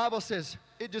 the Bible says,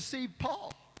 it deceived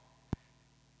Paul.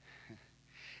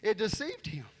 It deceived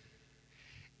him.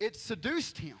 It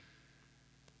seduced him.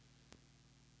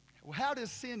 Well, how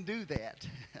does sin do that?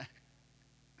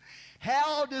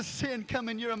 How does sin come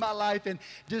in your and my life and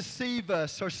deceive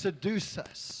us or seduce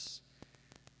us?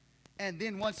 And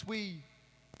then once we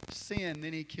sin,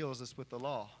 then he kills us with the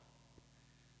law.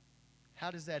 How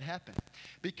does that happen?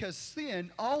 Because sin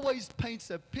always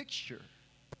paints a picture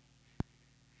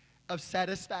of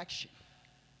satisfaction.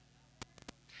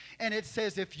 And it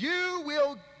says, if you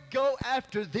will go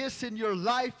after this in your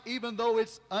life, even though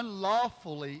it's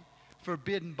unlawfully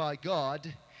forbidden by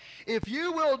God, if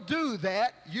you will do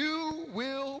that, you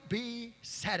will be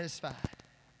satisfied.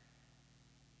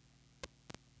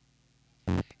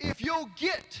 If you'll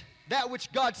get that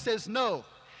which God says no,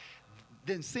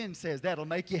 then sin says that'll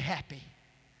make you happy.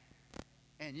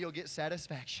 And you'll get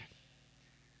satisfaction.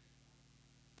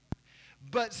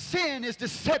 But sin is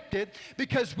deceptive,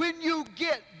 because when you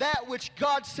get that which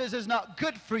God says is not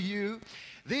good for you,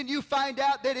 then you find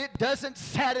out that it doesn't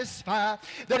satisfy,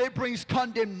 that it brings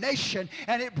condemnation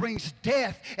and it brings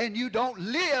death, and you don't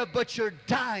live, but you're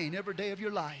dying every day of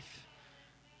your life.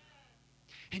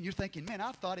 And you're thinking, man,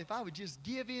 I thought if I would just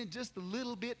give in just a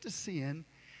little bit to sin,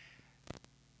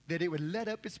 that it would let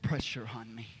up its pressure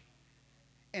on me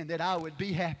and that I would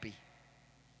be happy.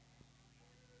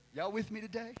 Y'all with me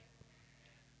today?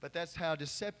 But that's how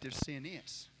deceptive sin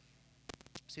is.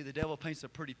 See, the devil paints a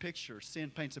pretty picture.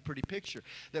 Sin paints a pretty picture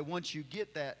that once you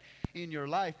get that in your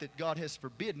life that God has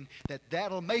forbidden,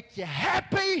 that'll make you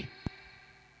happy.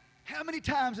 How many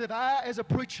times have I, as a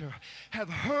preacher, have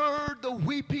heard the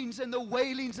weepings and the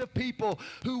wailings of people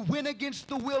who went against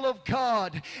the will of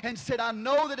God and said, I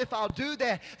know that if I'll do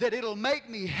that, that it'll make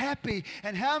me happy.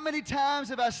 And how many times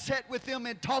have I sat with them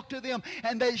and talked to them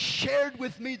and they shared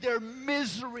with me their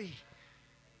misery?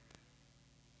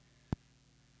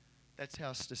 That's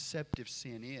how deceptive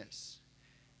sin is.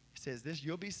 It says this,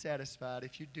 you'll be satisfied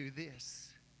if you do this.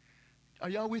 Are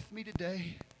y'all with me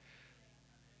today?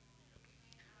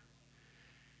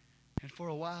 And for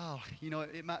a while,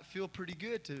 it might feel pretty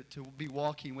good to be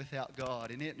walking without God.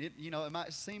 And it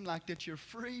might seem like that you're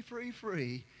free, free,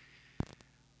 free.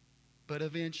 But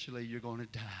eventually you're going to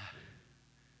die.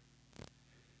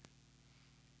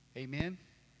 Amen?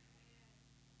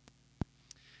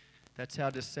 That's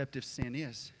how deceptive sin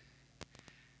is.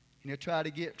 Try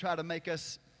to make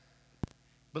us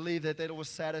believe that it will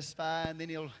satisfy, and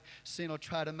then sin will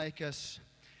try to make us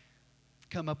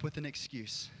come up with an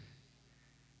excuse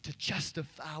to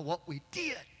justify what we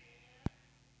did.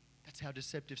 That's how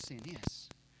deceptive sin is.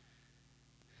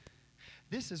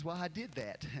 This is why I did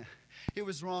that. It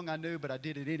was wrong, I knew, but I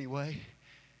did it anyway.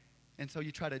 And so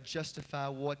you try to justify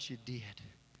what you did.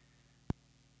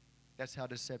 That's how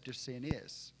deceptive sin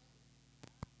is.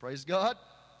 Praise God.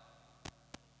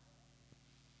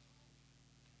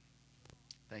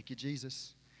 Thank you,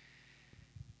 Jesus.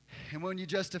 And when you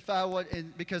justify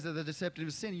because of the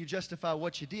deceptive sin, you justify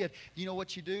what you did. You know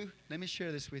what you do? Let me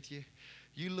share this with you.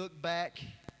 You look back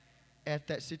at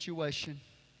that situation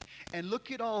and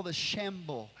look at all the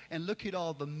shamble and look at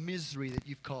all the misery that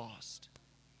you've caused.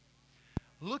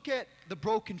 Look at the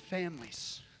broken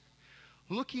families.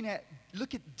 Look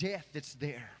at death that's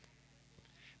there.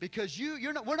 Because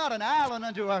we're not an island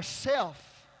unto ourselves.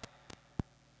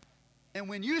 And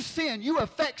when you sin, you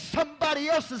affect somebody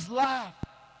else's life.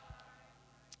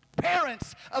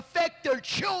 Parents affect their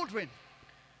children.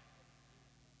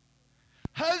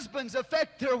 Husbands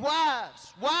affect their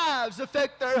wives. Wives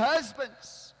affect their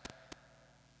husbands.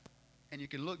 And you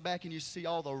can look back and you see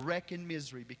all the wreck and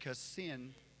misery because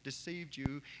sin deceived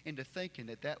you into thinking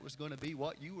that was going to be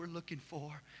what you were looking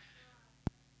for.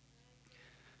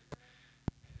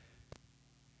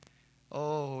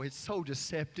 Oh, it's so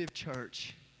deceptive,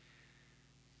 church.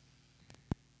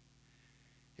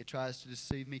 It tries to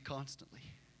deceive me constantly.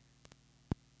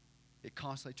 It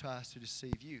constantly tries to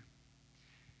deceive you.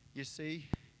 You see,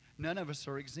 none of us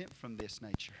are exempt from this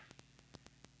nature.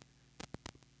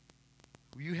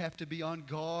 You have to be on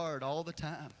guard all the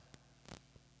time.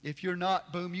 If you're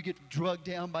not, boom, you get drugged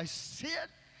down by sin.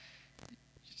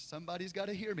 Somebody's got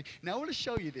to hear me. Now, I want to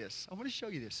show you this.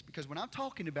 Because when I'm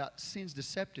talking about sin's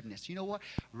deceptiveness, you know what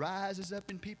rises up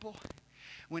in people?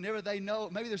 Whenever they know,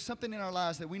 maybe there's something in our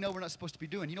lives that we know we're not supposed to be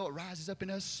doing. You know what rises up in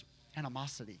us?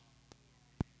 Animosity.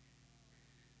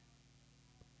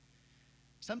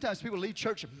 Sometimes people leave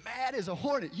church mad as a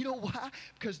hornet. You know why?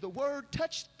 Because the word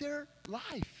touched their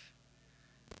life.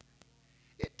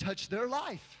 It touched their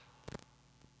life.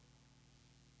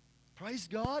 Praise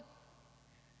God.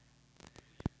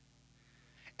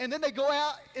 And then they go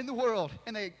out in the world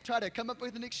and they try to come up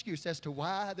with an excuse as to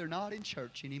why they're not in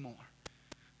church anymore.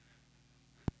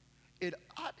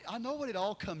 I know what it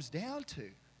all comes down to.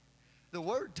 The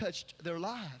word touched their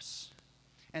lives,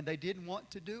 and they didn't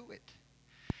want to do it.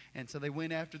 And so they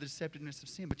went after the deceptiveness of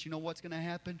sin. But you know what's going to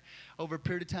happen? Over a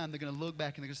period of time, they're going to look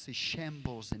back and they're going to see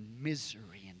shambles and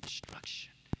misery and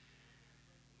destruction.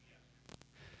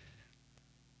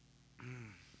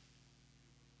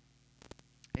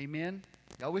 Amen?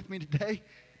 Y'all with me today?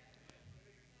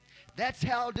 That's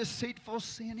how deceitful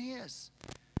sin is.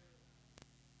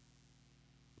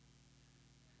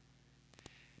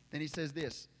 Then he says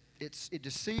this, it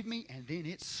deceived me and then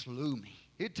it slew me.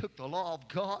 It took the law of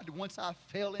God. Once I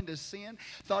fell into sin,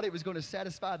 thought it was going to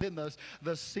satisfy, then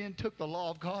the sin took the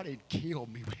law of God and killed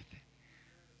me with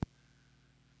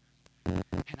it.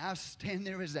 And I stand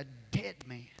there as a dead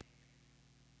man.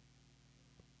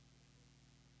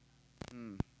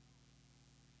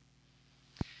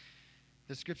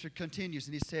 The scripture continues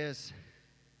and he says,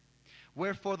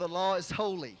 wherefore the law is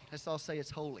holy. Let's all say it's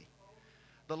holy.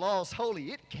 The law is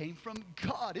holy. It came from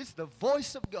God. It's the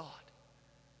voice of God.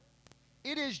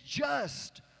 It is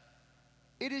just.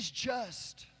 It is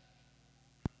just.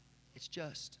 It's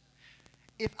just.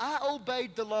 If I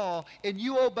obeyed the law and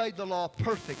you obeyed the law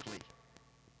perfectly,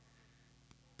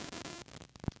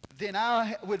 then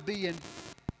I would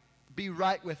be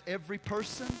right with every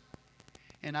person,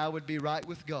 and I would be right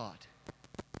with God.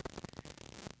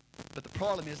 But the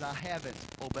problem is I haven't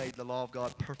obeyed the law of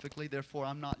God perfectly, therefore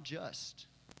I'm not just.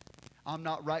 I'm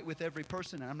not right with every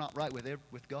person, and I'm not right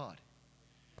with God.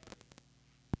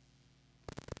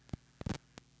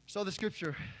 So the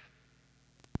scripture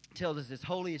tells us it's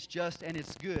holy, it's just, and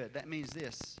it's good. That means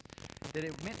this, that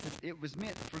it was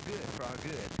meant for good, for our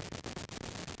good.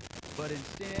 But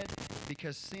instead,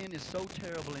 because sin is so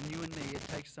terrible in you and me, it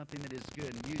takes something that is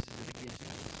good and uses it against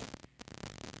us.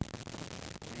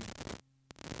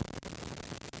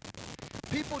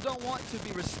 People don't want to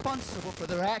be responsible for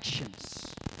their actions.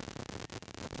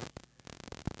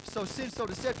 So sin's so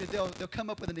deceptive, they'll come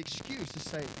up with an excuse to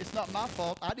say, it's not my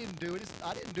fault, I didn't do it,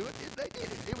 I didn't do it, they did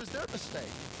it. It was their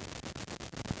mistake.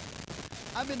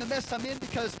 I'm in the mess I'm in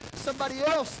because somebody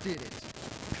else did it.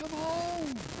 Come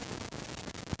on.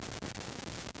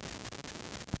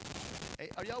 Hey,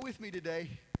 are y'all with me today?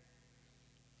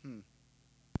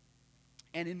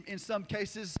 And in some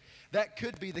cases, that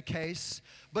could be the case,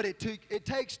 but it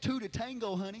takes two to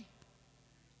tango, honey.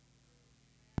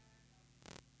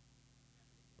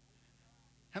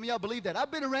 How many of y'all believe that?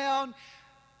 I've been around,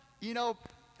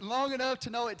 long enough to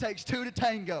know it takes two to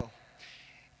tango.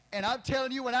 And I'm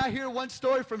telling you, when I hear one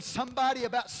story from somebody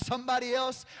about somebody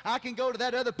else, I can go to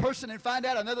that other person and find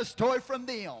out another story from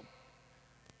them.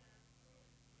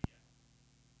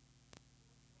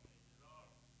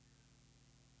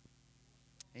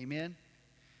 Amen.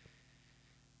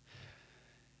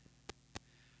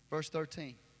 Verse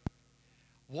 13.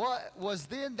 What was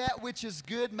then that which is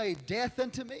good made death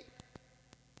unto me?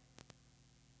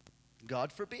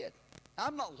 God forbid.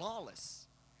 I'm not lawless.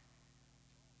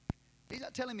 He's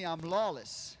not telling me I'm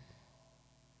lawless.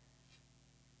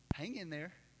 Hang in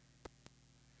there.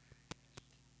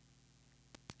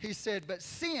 He said, but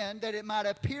sin, that it might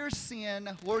appear sin,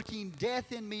 working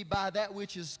death in me by that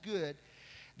which is good,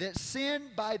 that sin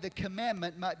by the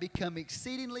commandment might become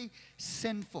exceedingly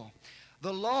sinful.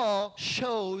 The law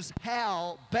shows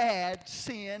how bad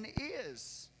sin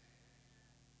is.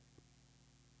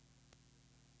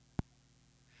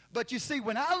 But you see,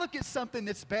 when I look at something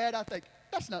that's bad, I think,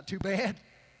 that's not too bad.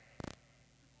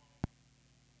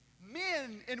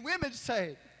 Men and women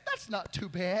say, that's not too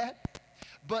bad.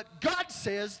 But God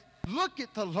says, look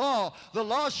at the law. The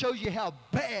law shows you how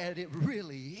bad it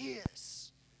really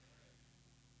is.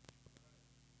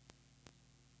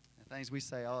 The things we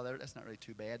say, oh, that's not really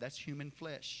too bad. That's human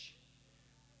flesh.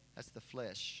 That's the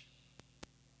flesh.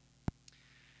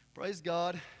 Praise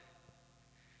God.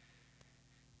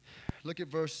 Look at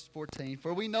verse 14.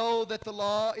 For we know that the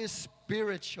law is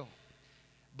spiritual,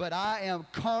 but I am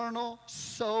carnal,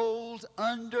 sold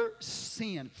under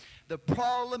sin. The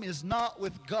problem is not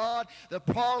with God. The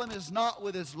problem is not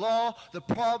with His law. The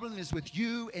problem is with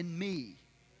you and me.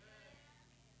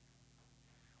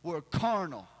 We're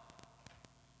carnal.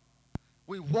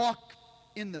 We walk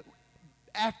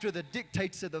after the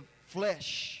dictates of the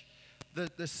flesh,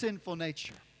 the sinful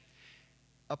nature,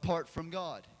 apart from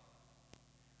God.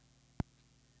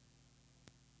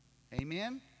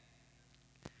 Amen?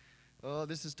 Oh,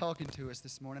 this is talking to us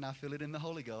this morning. I feel it in the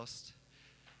Holy Ghost.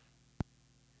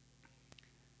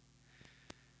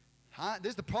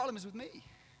 The problem is with me.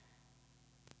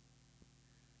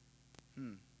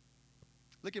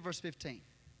 Look at verse 15.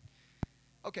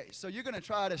 Okay, so you're going to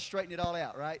try to straighten it all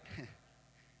out, right?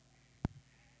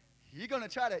 You're going to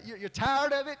try to, you're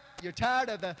tired of it. You're tired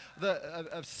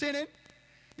of sinning.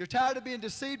 You're tired of being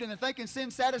deceived and thinking sin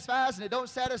satisfies and it don't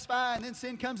satisfy, and then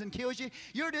sin comes and kills you.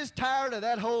 You're just tired of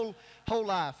that whole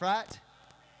life, right?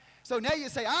 So now you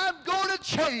say, I'm going to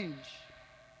change.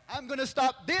 I'm going to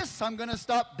stop this, I'm going to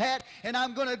stop that, and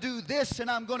I'm going to do this,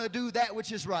 and I'm going to do that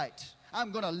which is right.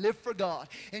 I'm going to live for God.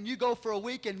 And you go for a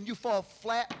week and you fall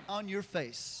flat on your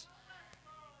face.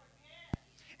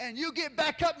 And you get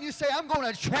back up and you say, I'm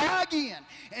going to try again.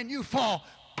 And you fall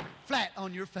flat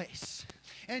on your face.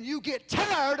 And you get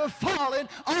tired of falling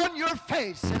on your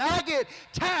face. And I get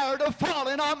tired of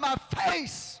falling on my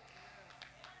face.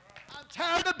 I'm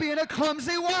tired of being a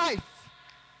clumsy wife.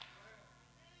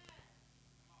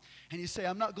 And you say,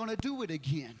 I'm not going to do it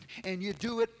again. And you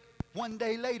do it one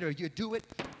day later. You do it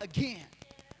again.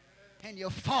 And you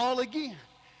fall again.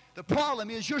 The problem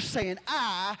is you're saying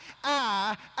I,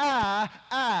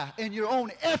 and your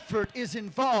own effort is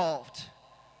involved.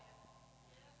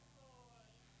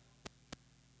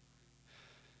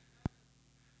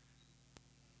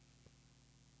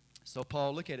 So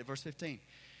Paul, look at it, verse 15.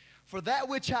 For that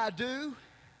which I do,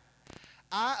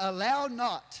 I allow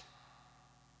not.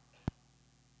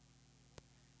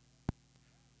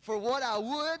 For what I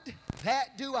would,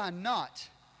 that do I not.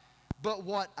 But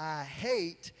what I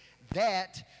hate,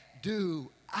 that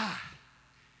do I.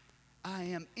 I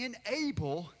am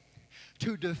unable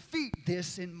to defeat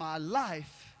this in my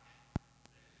life.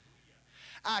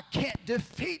 I can't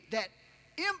defeat that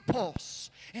impulse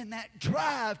and that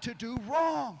drive to do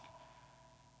wrong.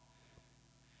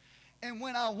 And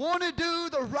when I want to do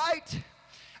the right,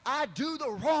 I do the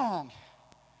wrong.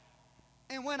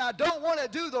 And when I don't want to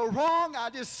do the wrong, I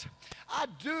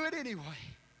do it anyway.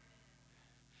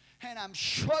 And I'm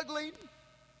struggling,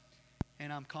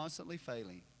 and I'm constantly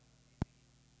failing.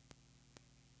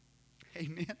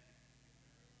 Amen.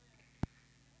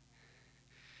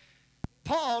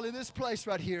 Paul, in this place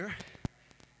right here,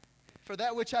 for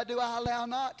that which I do, I allow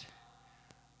not.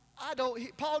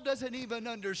 Paul doesn't even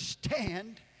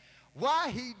understand why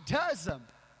he does them.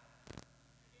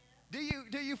 Do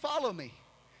you follow me?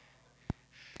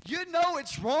 You know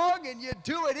it's wrong and you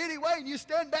do it anyway, and you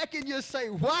stand back and you say,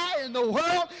 why in the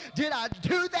world did I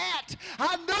do that?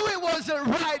 I knew it wasn't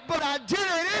right, but I did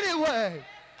it anyway.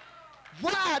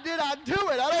 Why did I do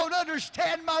it? I don't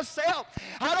understand myself.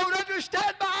 I don't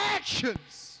understand my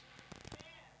actions.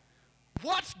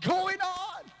 What's going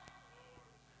on?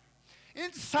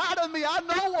 Inside of me, I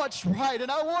know what's right,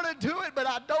 and I want to do it, but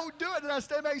I don't do it. And I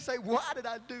stand back and say, why did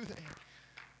I do that?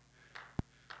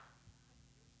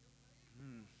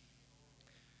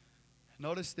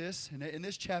 Notice this. In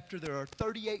this chapter, there are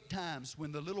 38 times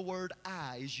when the little word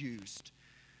I is used.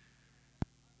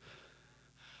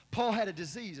 Paul had a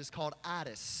disease. It's called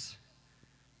itis.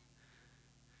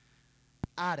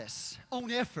 Itis.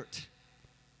 Own effort.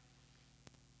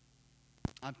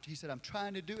 He said, I'm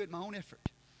trying to do it in my own effort,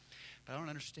 but I don't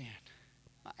understand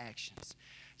my actions.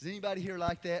 Is anybody here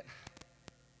like that?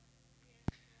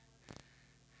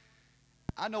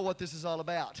 I know what this is all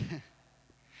about.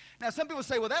 Now, some people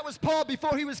say, well, that was Paul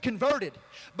before he was converted.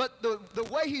 But the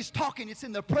way he's talking, it's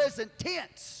in the present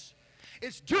tense.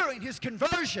 It's during his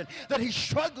conversion that he's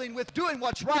struggling with doing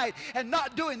what's right and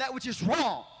not doing that which is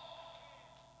wrong.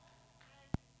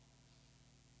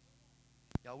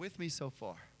 Y'all with me so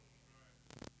far?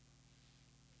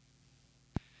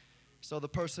 So the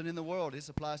person in the world, this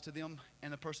applies to them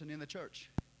and the person in the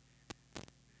church.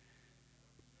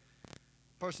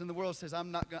 Person in the world says,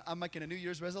 I'm making a New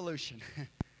Year's resolution.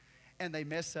 And they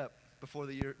mess up before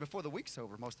the week's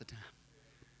over most of the time.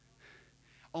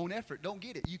 Own effort, don't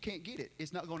get it. You can't get it.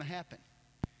 It's not going to happen.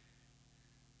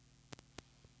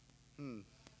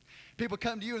 People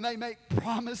come to you and they make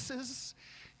promises.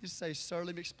 You say, sir,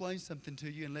 let me explain something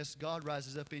to you. Unless God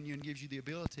rises up in you and gives you the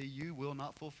ability, you will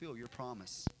not fulfill your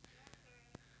promise.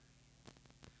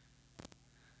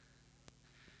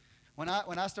 When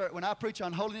I preach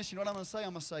on holiness, you know what I'm going to say?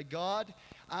 I'm going to say, God,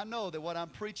 I know that what I'm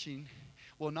preaching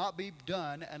will not be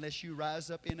done unless you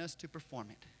rise up in us to perform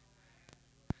it.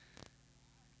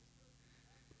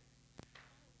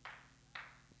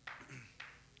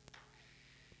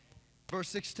 Verse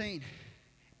 16,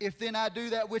 if then I do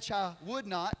that which I would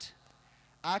not,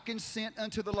 I consent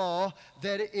unto the law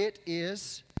that it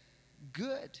is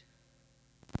good.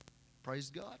 Praise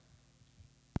God.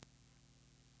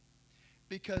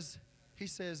 Because he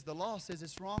says the law says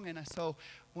it's wrong, and so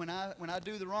when I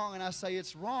do the wrong and I say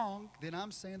it's wrong, then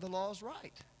I'm saying the law is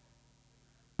right.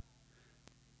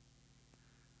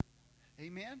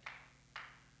 Amen.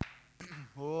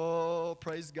 Oh,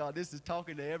 praise God. This is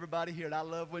talking to everybody here, and I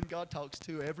love when God talks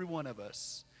to every one of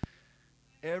us.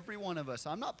 Every one of us.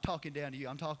 I'm not talking down to you.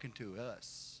 I'm talking to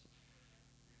us.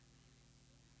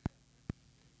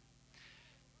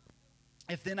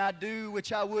 If then I do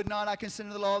which I would not, I consent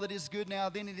to the law that is good now,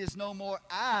 then it is no more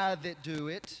I that do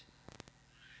it,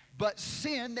 but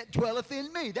sin that dwelleth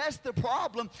in me. That's the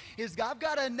problem, is I've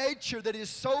got a nature that is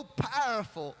so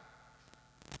powerful.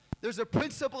 There's a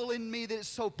principle in me that is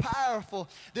so powerful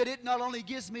that it not only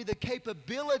gives me the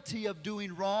capability of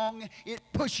doing wrong, it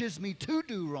pushes me to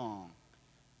do wrong.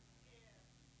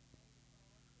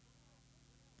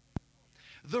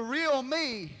 The real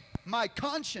me, my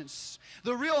conscience,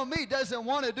 the real me doesn't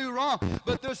want to do wrong,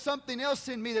 but there's something else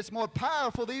in me that's more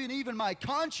powerful than even my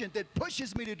conscience that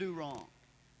pushes me to do wrong.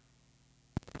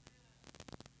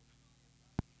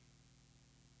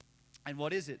 And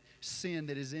what is it? Sin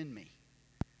that is in me.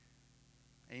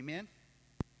 Amen?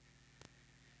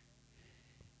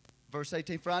 Verse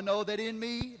 18, for I know that in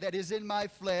me, that is in my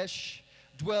flesh,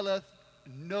 dwelleth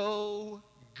no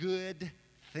good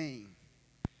thing.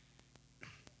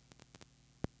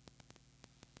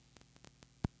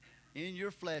 In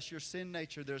your flesh, your sin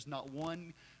nature, there's not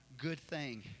one good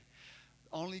thing.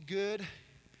 Only good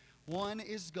one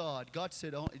is God.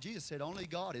 Jesus said only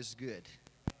God is good.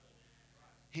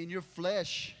 In your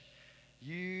flesh,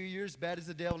 you're as bad as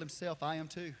the devil himself. I am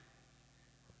too.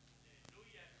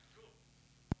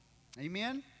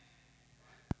 Amen?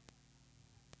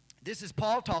 This is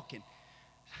Paul talking.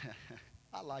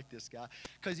 I like this guy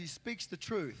because he speaks the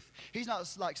truth. He's not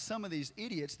like some of these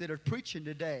idiots that are preaching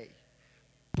today.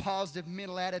 Positive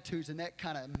mental attitudes and that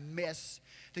kind of mess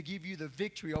to give you the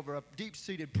victory over a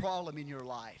deep-seated problem in your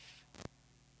life.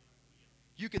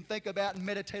 You can think about and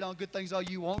meditate on good things all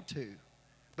you want to,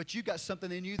 but you got something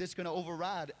in you that's going to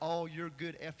override all your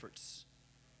good efforts.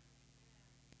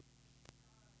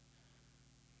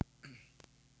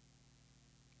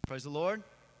 Praise the Lord.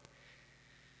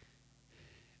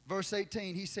 Verse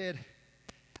 18, he said,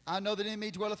 I know that in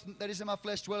me dwelleth, that is in my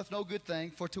flesh dwelleth no good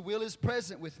thing, for to will is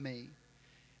present with me.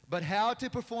 But how to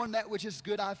perform that which is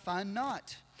good I find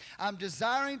not. I'm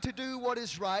desiring to do what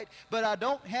is right, but I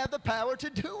don't have the power to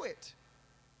do it.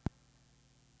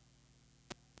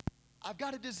 I've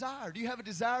got a desire. Do you have a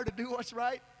desire to do what's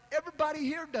right? Everybody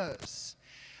here does.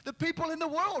 The people in the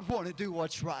world want to do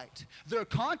what's right. Their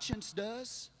conscience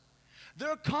does.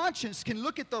 Their conscience can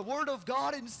look at the Word of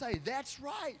God and say, that's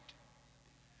right.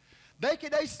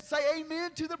 They say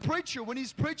amen to the preacher when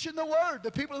he's preaching the Word. The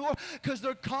people in the world, because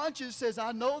their conscience says,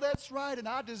 I know that's right and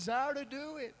I desire to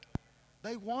do it.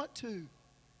 They want to.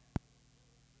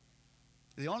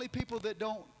 The only people that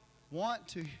don't want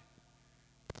to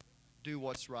do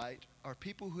what's right are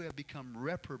people who have become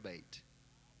reprobate.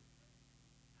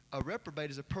 A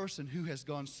reprobate is a person who has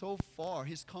gone so far,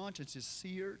 his conscience is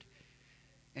seared,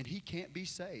 and he can't be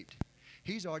saved.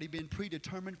 He's already been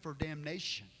predetermined for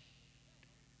damnation.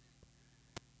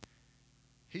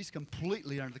 He's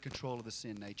completely under the control of the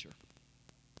sin nature.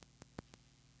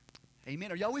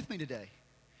 Amen. Are y'all with me today?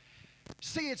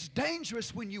 See, it's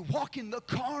dangerous when you walk in the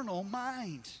carnal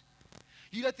mind.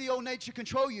 You let the old nature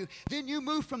control you. Then you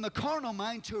move from the carnal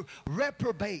mind to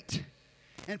reprobate.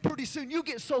 And pretty soon you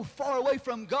get so far away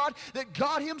from God that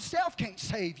God himself can't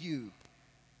save you.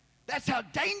 That's how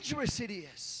dangerous it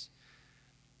is.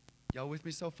 Y'all with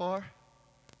me so far?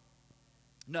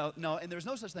 No, and there's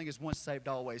no such thing as once saved,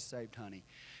 always saved, honey.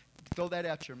 Throw that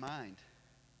out your mind.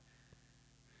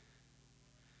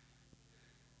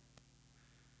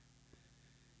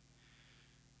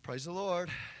 Praise the Lord.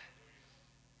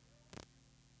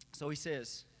 So he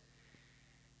says,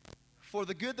 for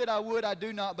the good that I would, I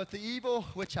do not, but the evil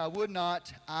which I would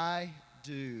not, I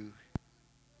do.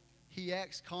 He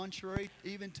acts contrary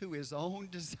even to his own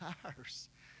desires.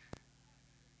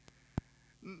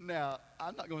 Now,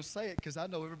 I'm not going to say it because I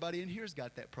know everybody in here's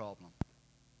got that problem.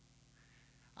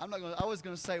 I was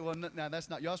going to say, well, no, that's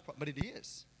not y'all's problem, but it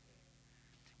is.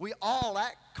 We all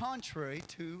act contrary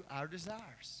to our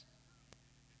desires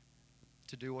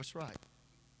to do what's right.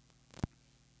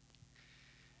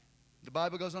 The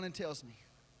Bible goes on and tells me,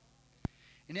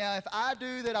 and now if I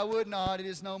do that I would not, it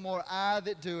is no more I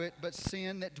that do it, but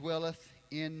sin that dwelleth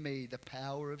in me, the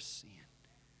power of sin.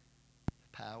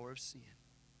 The power of sin.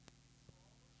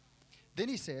 Then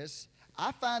he says,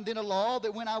 I find then a law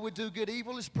that when I would do good,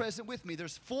 evil is present with me.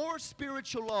 There's 4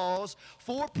 spiritual laws,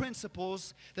 4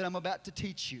 principles that I'm about to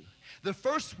teach you. The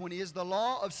first one is the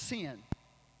law of sin.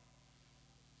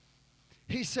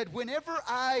 He said, whenever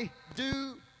I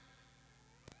do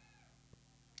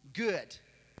good,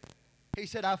 he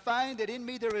said, I find that in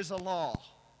me there is a law.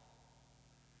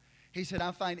 He said,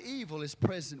 I find evil is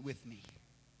present with me.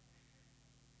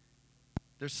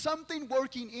 There's something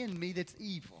working in me that's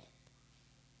evil.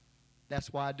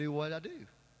 That's why I do what I do.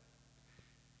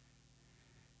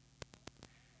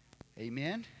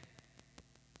 Amen.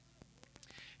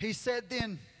 He said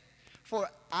then, for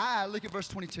I, look at verse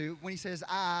 22, when he says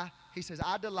I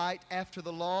delight after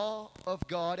the law of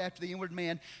God, after the inward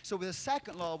man. So the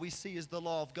second law we see is the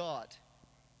law of God.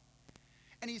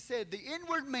 And he said, the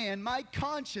inward man, my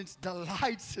conscience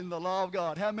delights in the law of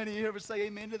God. How many of you ever say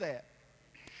amen to that?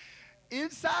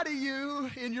 Inside of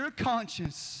you, in your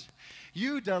conscience,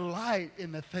 you delight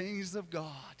in the things of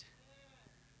God.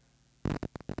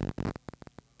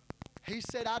 He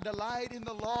said, I delight in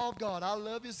the law of God. I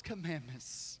love his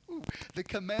commandments. Ooh, the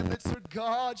commandments of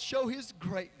God show his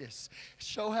greatness.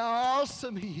 Show how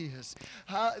awesome he is.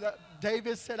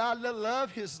 David said, I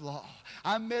love his law.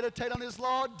 I meditate on his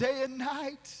law day and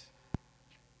night.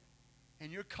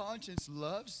 And your conscience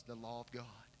loves the law of God.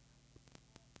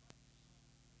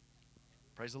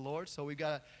 Praise the Lord. So we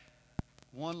got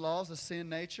one law is the sin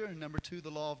nature, and number two,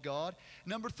 the law of God.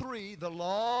 Number three, the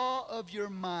law of your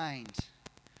mind,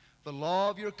 the law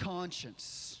of your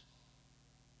conscience.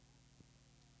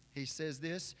 He says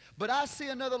this, but I see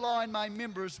another law in my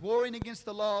members, warring against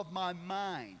the law of my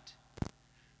mind.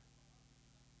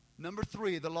 Number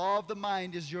three, the law of the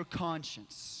mind is your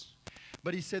conscience.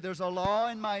 But he said there's a law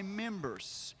in my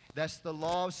members. That's the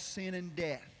law of sin and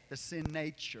death, the sin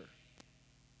nature.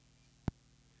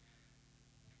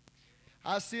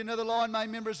 I see another law in my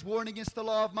members, warring against the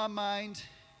law of my mind.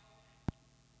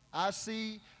 I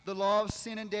see the law of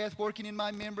sin and death working in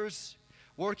my members,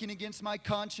 working against my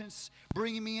conscience,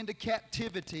 bringing me into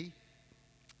captivity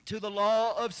to the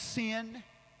law of sin,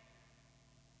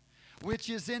 which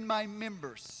is in my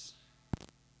members.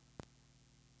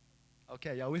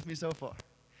 Okay, y'all with me so far?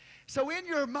 So in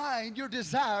your mind, your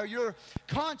desire, your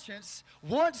conscience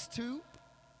wants to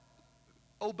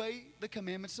obey the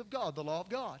commandments of God, the law of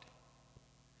God.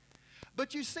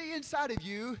 But you see inside of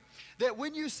you that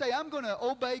when you say, I'm going to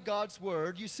obey God's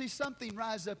word, you see something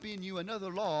rise up in you, another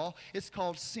law. It's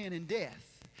called sin and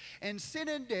death. And sin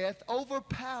and death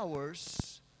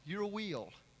overpowers your will.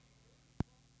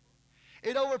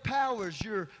 It overpowers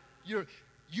you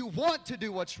want to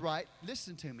do what's right.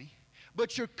 Listen to me.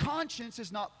 But your conscience is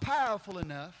not powerful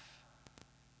enough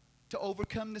to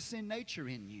overcome the sin nature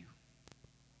in you.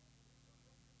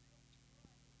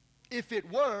 If it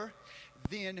were,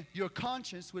 then your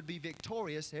conscience would be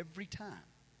victorious every time.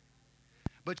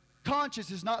 But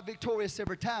conscience is not victorious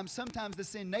every time. Sometimes the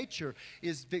sin nature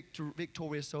is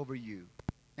victorious over you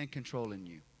and controlling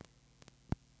you.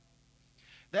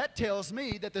 That tells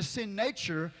me that the sin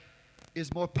nature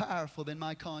is more powerful than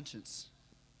my conscience.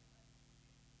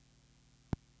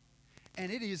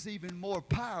 And it is even more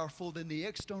powerful than the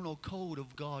external code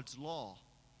of God's law.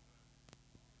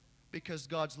 Because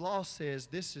God's law says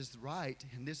this is right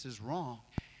and this is wrong.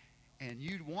 And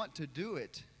you'd want to do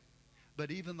it.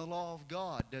 But even the law of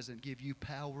God doesn't give you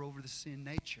power over the sin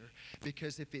nature.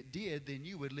 Because if it did, then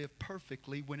you would live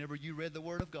perfectly. Whenever you read the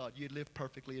Word of God, you'd live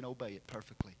perfectly and obey it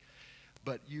perfectly.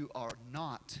 But you are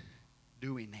not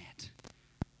doing that.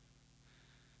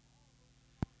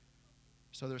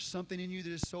 So there's something in you that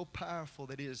is so powerful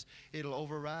that it'll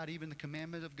override even the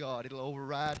commandment of God. It'll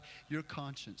override your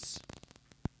conscience.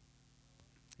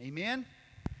 Amen?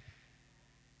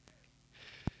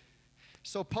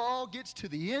 So Paul gets to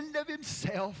the end of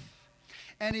himself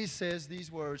and he says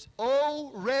these words,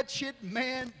 "Oh, wretched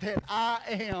man that I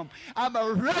am. I'm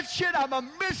a wretched, I'm a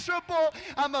miserable,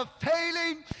 I'm a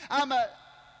failing, I'm a..."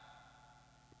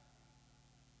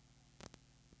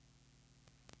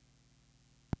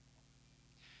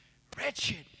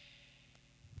 Wretched.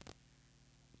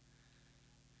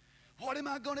 What am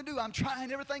I going to do? I'm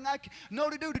trying everything I know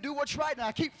to do what's right, and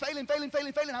I keep failing.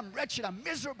 I'm wretched. I'm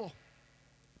miserable.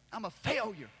 I'm a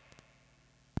failure.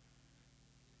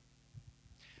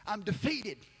 I'm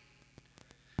defeated.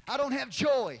 I don't have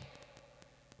joy.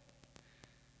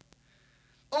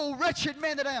 Oh, wretched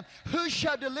man that I am, who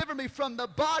shall deliver me from the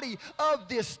body of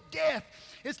this death?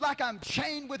 It's like I'm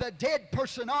chained with a dead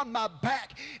person on my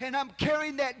back, and I'm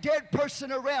carrying that dead person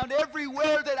around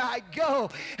everywhere that I go,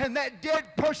 and that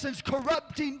dead person's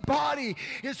corrupting body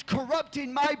is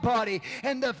corrupting my body,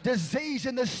 and the disease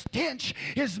and the stench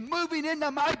is moving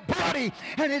into my body,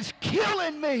 and it's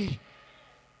killing me.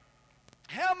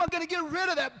 How am I going to get rid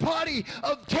of that body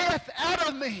of death out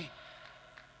of me?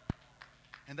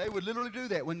 And they would literally do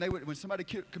that. When somebody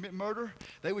commit murder,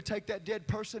 they would take that dead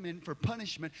person, and for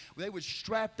punishment, they would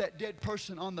strap that dead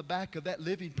person on the back of that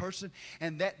living person,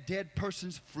 and that dead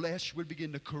person's flesh would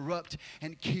begin to corrupt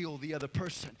and kill the other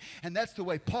person. And that's the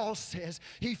way Paul says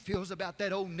he feels about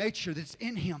that old nature that's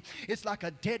in him. It's like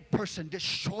a dead person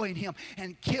destroying him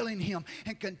and killing him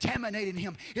and contaminating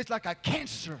him. It's like a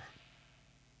cancer.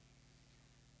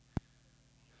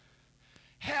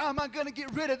 How am I going to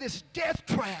get rid of this death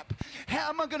trap? How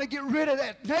am I going to get rid of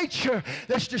that nature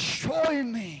that's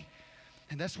destroying me?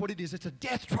 And that's what it is. It's a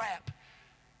death trap.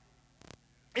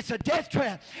 It's a death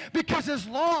trap. Because as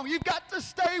long, you've got to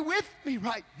stay with me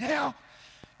right now.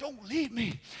 Don't leave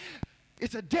me.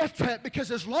 It's a death trap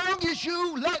because as long as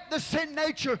you let the sin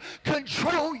nature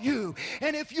control you,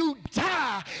 and if you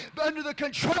die under the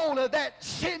control of that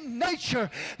sin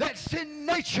nature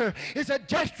is a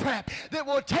death trap that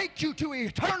will take you to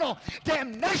eternal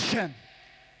damnation.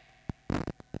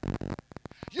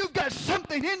 You've got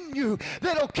something in you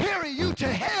that'll carry you to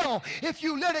hell if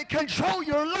you let it control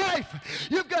your life.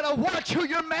 You've got to watch who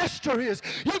your master is.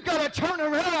 You've got to turn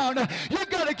around. You've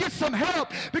got to get some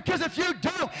help, because if you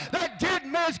don't, that dead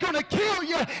man's going to kill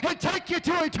you and take you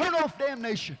to eternal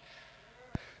damnation.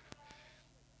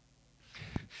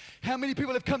 How many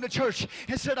people have come to church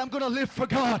and said, I'm going to live for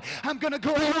God. I'm going to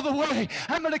go all the way.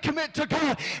 I'm going to commit to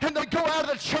God. And they go out of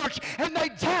the church and they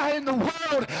die in the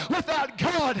world without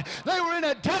God. They were in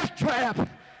a death trap.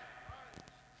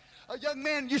 A young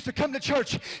man used to come to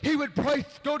church. He would pray,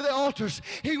 go to the altars.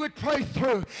 He would pray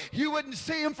through. You wouldn't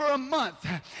see him for a month.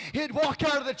 He'd walk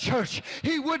out of the church.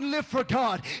 He wouldn't live for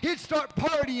God. He'd start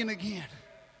partying again.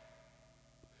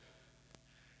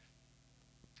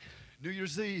 New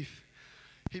Year's Eve,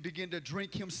 he began to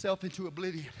drink himself into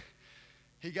oblivion.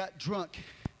 He got drunk.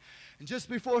 And just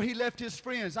before he left his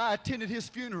friends, I attended his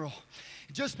funeral.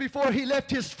 Just before he left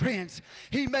his friends,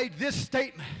 he made this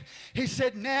statement. He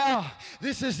said, now,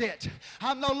 this is it.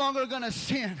 I'm no longer going to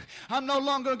sin. I'm no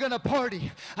longer going to party.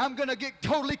 I'm going to get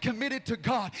totally committed to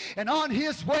God. And on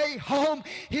his way home,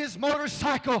 his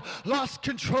motorcycle lost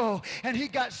control. And he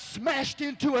got smashed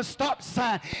into a stop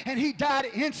sign. And he died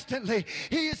instantly.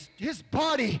 His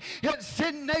body, his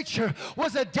sin nature,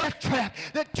 was a death trap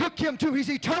that took him to his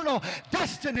eternal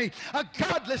destiny, a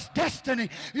godless destiny.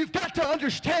 You've got to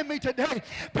understand me today.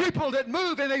 People that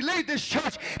move and they leave this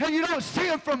church and you don't see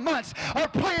them for months are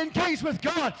playing games with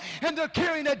God, and they're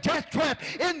carrying a death trap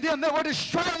in them that will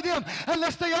destroy them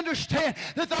unless they understand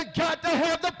that they've got to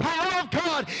have the power of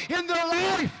God in their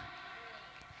life.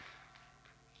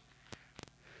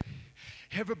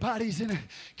 Everybody's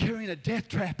carrying a death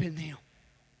trap in them.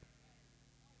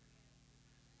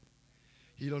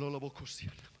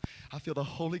 I feel the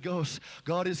Holy Ghost.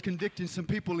 God is convicting some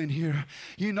people in here.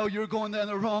 You know you're going down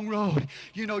the wrong road.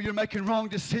 You know you're making wrong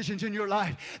decisions in your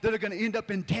life that are going to end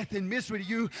up in death and misery to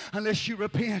you unless you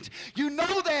repent. You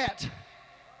know that.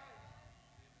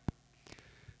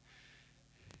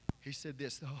 He said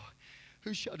this, though.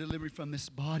 Who shall deliver me from this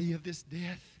body of this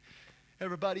death?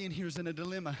 Everybody in here is in a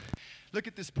dilemma. Look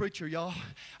at this preacher, y'all.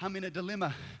 I'm in a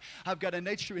dilemma. I've got a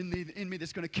nature in me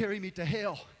that's going to carry me to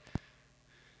hell.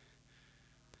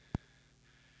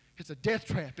 It's a death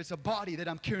trap. It's a body that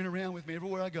I'm carrying around with me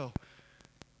everywhere I go.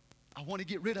 I want to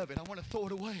get rid of it. I want to throw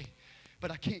it away. But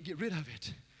I can't get rid of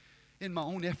it in my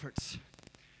own efforts.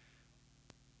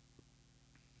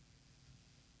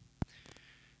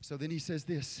 So then he says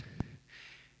this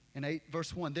in 8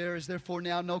 verse 1. There is therefore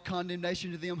now no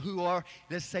condemnation to them who are,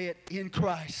 let's say it, in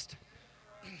Christ.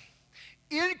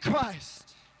 In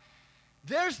Christ.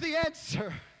 There's the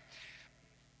answer.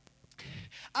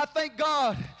 I thank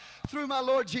God through my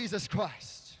Lord Jesus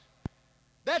Christ.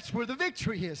 That's where the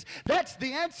victory is. That's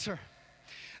the answer.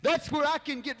 That's where I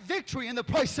can get victory in the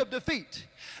place of defeat.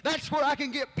 That's where I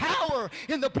can get power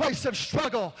in the place of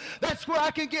struggle. That's where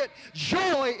I can get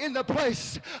joy in the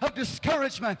place of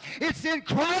discouragement. It's in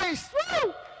Christ.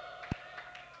 Woo!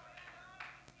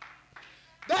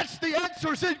 That's the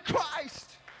answer, is in Christ.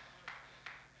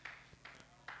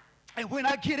 And when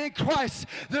I get in Christ,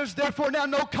 there's therefore now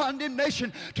no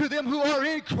condemnation to them who are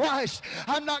in Christ.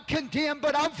 I'm not condemned,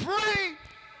 but I'm free.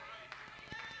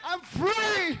 I'm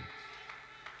free.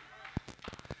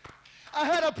 I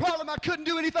had a problem I couldn't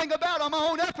do anything about on my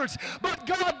own efforts, but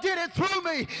God did it through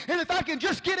me. And if I can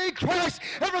just get in Christ,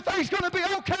 everything's going to be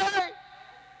okay.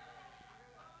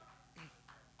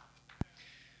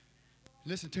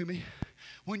 Listen to me.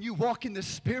 When you walk in the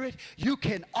Spirit, you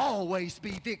can always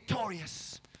be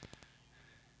victorious.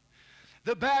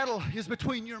 The battle is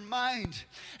between your mind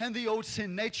and the old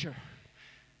sin nature.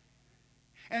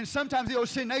 And sometimes the old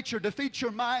sin nature defeats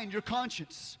your mind, your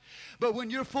conscience. But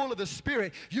when you're full of the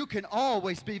Spirit, you can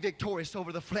always be victorious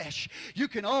over the flesh. You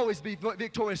can always be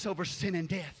victorious over sin and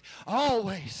death.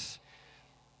 Always.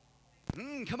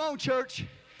 Come on, church.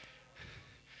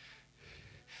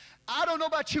 I don't know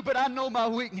about you, but I know my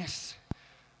weakness.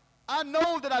 I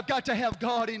know that I've got to have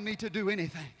God in me to do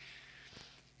anything.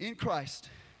 In Christ.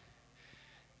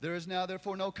 There is now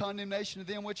therefore no condemnation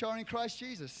to them which are in Christ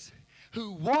Jesus,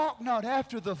 who walk not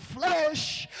after the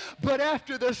flesh, but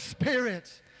after the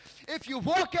Spirit. If you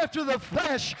walk after the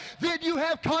flesh, then you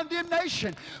have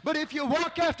condemnation. But if you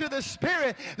walk after the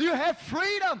Spirit, you have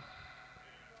freedom.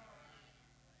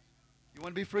 You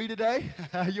want to be free today?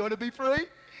 You want to be free?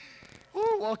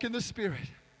 Ooh, walk in the Spirit.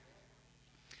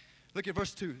 Look at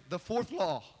verse 2. The fourth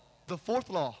law. The fourth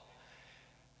law.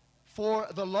 For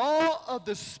the law of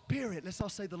the Spirit, let's all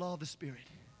say the law of the Spirit.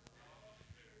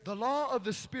 The law of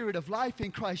the Spirit of life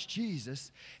in Christ Jesus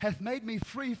hath made me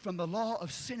free from the law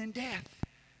of sin and death.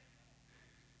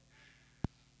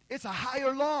 It's a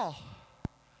higher law.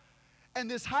 And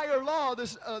this higher law,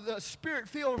 the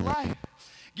Spirit-filled life,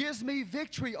 gives me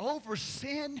victory over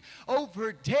sin,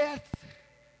 over death.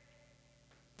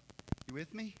 You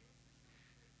with me?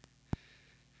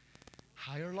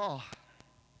 Higher law.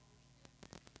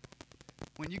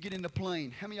 When you get in the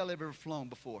plane, how many of y'all ever flown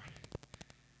before?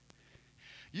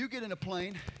 You get in a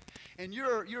plane, and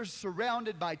you're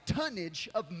surrounded by tonnage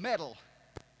of metal.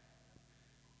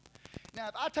 Now,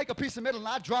 if I take a piece of metal and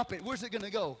I drop it, where's it going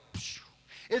to go?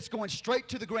 It's going straight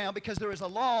to the ground because there is a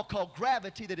law called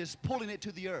gravity that is pulling it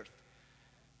to the earth.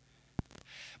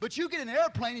 But you get in an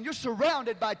airplane and you're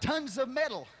surrounded by tons of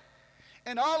metal.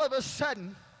 And all of a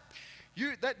sudden,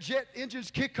 that jet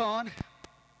engines kick on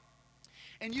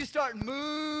and you start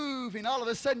moving. All of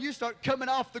a sudden, you start coming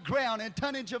off the ground and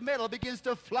tonnage of metal begins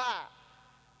to fly.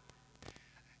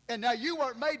 And now you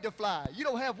weren't made to fly. You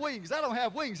don't have wings. I don't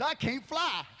have wings. I can't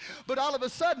fly. But all of a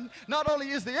sudden, not only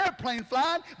is the airplane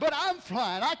flying, but I'm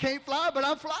flying. I can't fly, but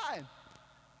I'm flying.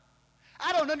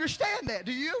 I don't understand that,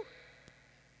 do you?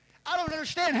 I don't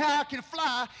understand how I can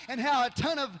fly and how a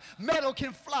ton of metal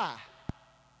can fly.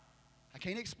 I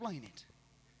can't explain it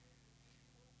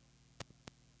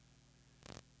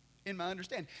in my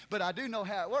understanding. But I do know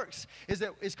how it works.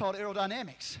 It's called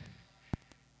aerodynamics.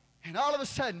 And all of a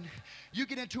sudden, you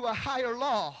get into a higher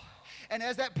law. And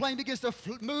as that plane begins to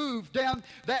move down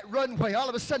that runway, all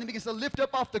of a sudden it begins to lift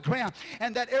up off the ground.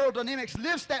 And that aerodynamics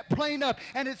lifts that plane up,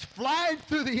 and it's flying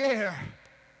through the air.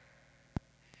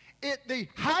 The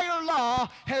higher law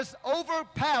has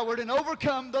overpowered and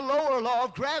overcome the lower law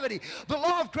of gravity. The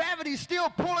law of gravity is still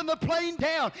pulling the plane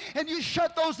down, and you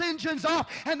shut those engines off,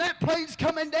 and that plane's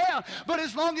coming down. But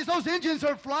as long as those engines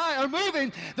are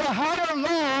moving, the higher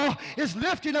law is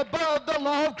lifting above the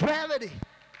law of gravity.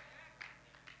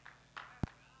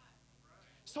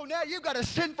 So now you've got a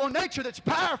sinful nature that's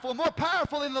powerful, more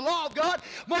powerful than the law of God,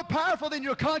 more powerful than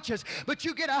your conscience. But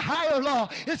you get a higher law.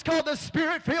 It's called the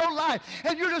Spirit-filled life.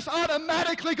 And you're just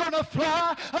automatically going to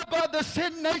fly above the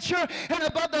sin nature and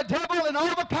above the devil and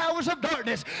all the powers of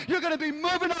darkness. You're going to be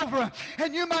moving over them.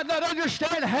 And you might not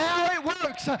understand how it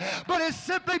works, but it's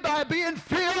simply by being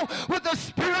filled with the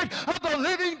Spirit of the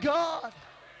living God.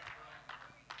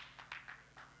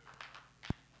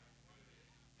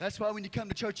 That's why when you come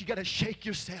to church, you got to shake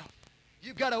yourself.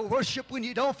 You've got to worship when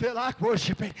you don't feel like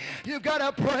worshiping. You've got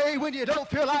to pray when you don't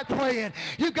feel like praying.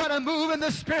 You've got to move in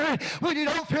the Spirit when you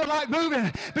don't feel like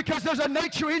moving, because there's a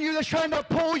nature in you that's trying to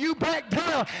pull you back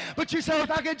down. But you say,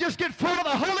 if I can just get full of the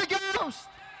Holy Ghost,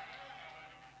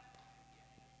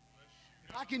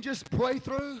 if I can just pray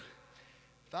through,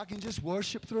 if I can just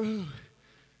worship through,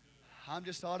 I'm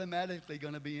just automatically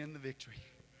going to be in the victory.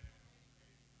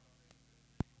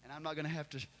 And I'm not going to have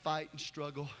to fight and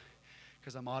struggle,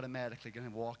 because I'm automatically going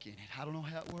to walk in it. I don't know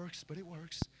how it works, but it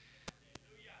works.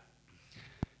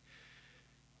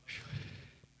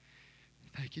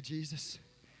 Thank you, Jesus.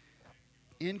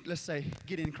 Let's say,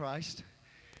 get in Christ.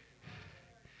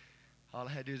 All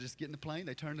I had to do is just get in the plane.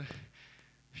 They turned the...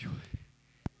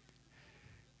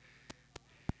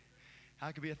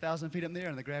 I could be 1,000 feet up there,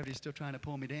 and the gravity's still trying to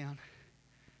pull me down.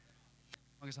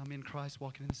 As long as I'm in Christ,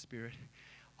 walking in the Spirit,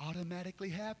 automatically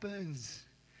happens.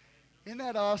 Isn't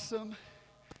that awesome?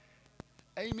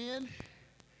 Amen.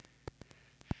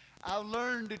 I've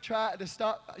learned to try to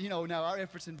stop. Now our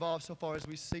efforts involve, so far as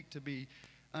we seek to be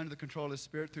under the control of the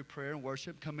Spirit through prayer and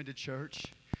worship, coming to church.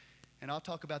 And I'll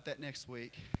talk about that next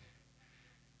week.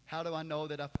 How do I know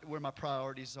that where my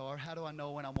priorities are? How do I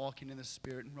know when I'm walking in the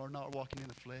Spirit or not walking in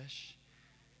the flesh?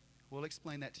 We'll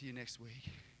explain that to you next week.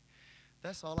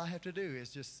 That's all I have to do, is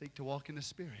just seek to walk in the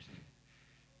Spirit.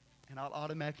 And I'll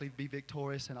automatically be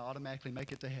victorious, and I'll automatically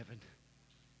make it to heaven.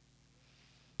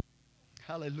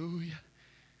 Hallelujah.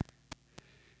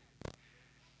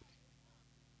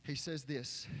 He says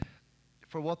this,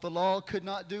 for what the law could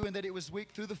not do, in that it was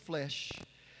weak through the flesh,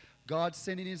 God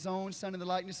sending his own Son in the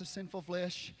likeness of sinful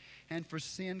flesh, and for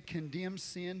sin condemned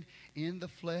sin in the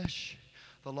flesh.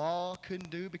 The law couldn't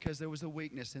do because there was a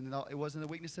weakness. And it wasn't a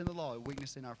weakness in the law, a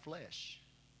weakness in our flesh.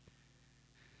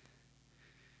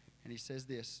 And he says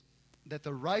this, that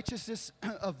the righteousness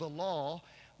of the law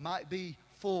might be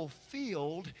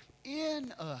fulfilled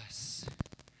in us.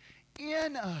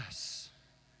 In us.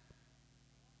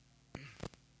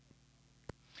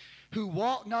 Who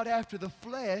walk not after the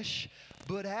flesh,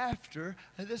 but after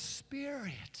the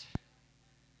Spirit.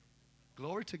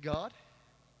 Glory to God.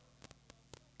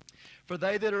 For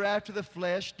they that are after the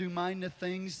flesh do mind the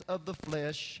things of the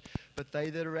flesh, but they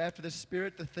that are after the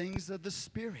Spirit, the things of the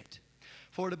Spirit.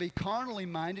 For to be carnally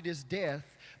minded is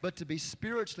death, but to be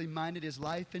spiritually minded is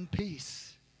life and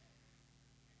peace.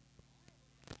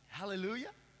 Hallelujah.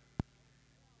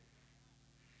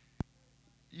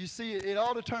 You see, it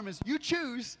all determines. You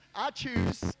choose. I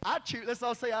choose. I choose. Let's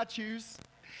all say I choose.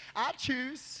 I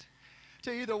choose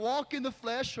to either walk in the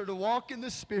flesh or to walk in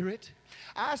the Spirit.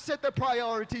 I set the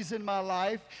priorities in my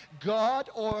life, God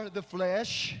or the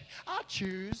flesh. I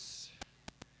choose.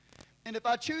 And if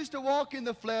I choose to walk in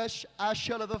the flesh, I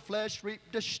shall of the flesh reap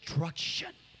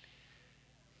destruction.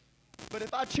 But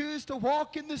if I choose to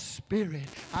walk in the Spirit,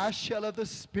 I shall of the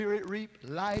Spirit reap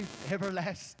life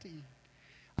everlasting.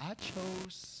 I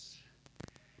chose.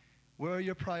 Where are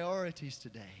your priorities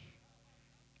today?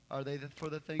 Are they for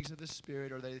the things of the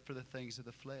Spirit, or are they for the things of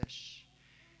the flesh?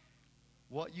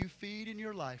 What you feed in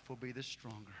your life will be the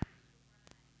stronger.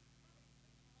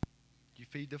 You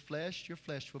feed the flesh, your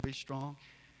flesh will be strong.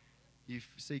 You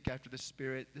seek after the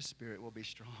Spirit will be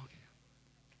strong.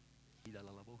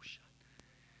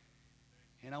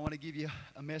 And I want to give you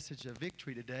a message of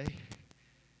victory today,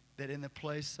 that in the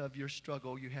place of your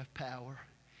struggle, you have power.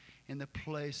 In the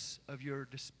place of your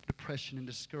depression and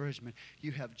discouragement,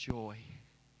 you have joy.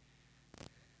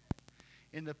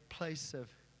 In the place of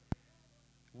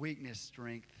weakness,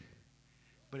 strength.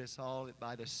 But it's all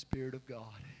by the Spirit of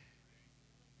God.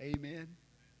 Amen.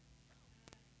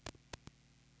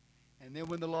 And then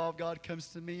when the law of God comes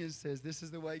to me and says, this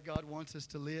is the way God wants us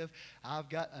to live, I've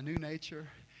got a new nature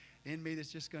in me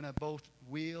that's just going to both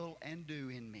will and do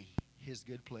in me His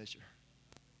good pleasure.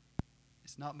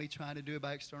 It's not me trying to do it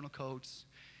by external codes.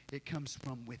 It comes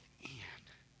from within.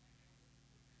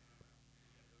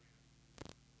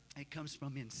 It comes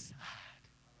from inside.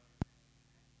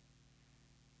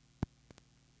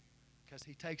 Because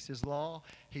He takes His law,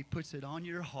 He puts it on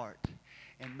your heart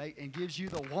and gives you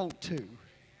the want to.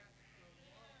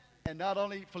 And not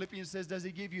only, Philippians says, does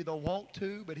He give you the want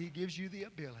to, but He gives you the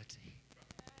ability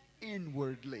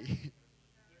inwardly.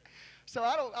 So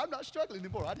I'm not struggling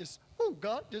anymore. I just,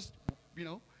 God, just,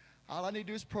 all I need to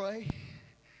do is pray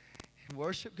and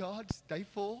worship God, stay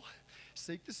full,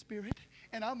 seek the Spirit,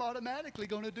 and I'm automatically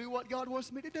going to do what God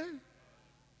wants me to do.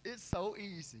 It's so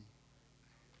easy.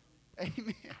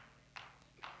 Amen.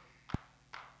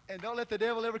 And don't let the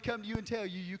devil ever come to you and tell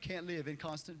you you can't live in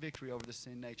constant victory over the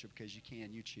sin nature, because you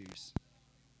can. You choose.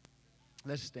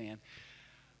 Let's stand.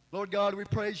 Lord God, we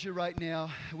praise You right now.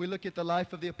 We look at the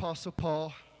life of the Apostle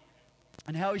Paul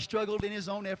and how he struggled in his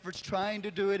own efforts, trying to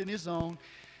do it in his own,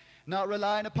 not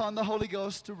relying upon the Holy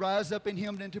Ghost to rise up in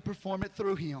him and to perform it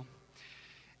through him.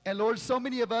 And Lord, so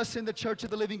many of us in the Church of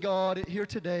the Living God here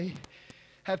today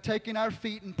have taken our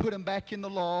feet and put them back in the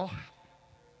law,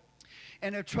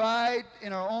 and have tried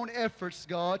in our own efforts,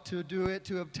 God, to do it,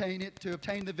 to obtain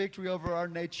the victory over our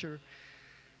nature.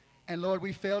 And Lord,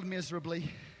 we failed miserably.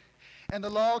 And the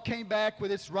law came back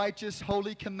with its righteous,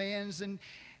 holy commands and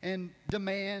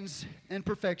demands and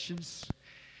perfections.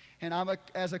 And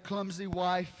as a clumsy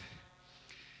wife,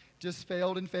 just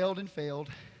failed and failed and failed.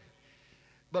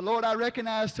 But Lord, I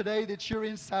recognize today that You're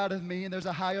inside of me, and there's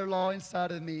a higher law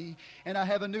inside of me. And I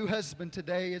have a new husband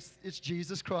today. It's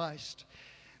Jesus Christ.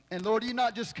 And Lord, You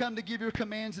not just come to give Your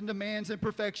commands and demands and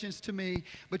perfections to me,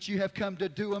 but You have come to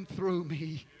do them through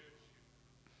me.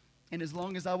 And as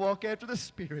long as I walk after the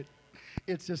Spirit,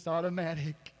 it's just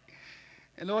automatic.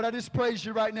 And Lord, I just praise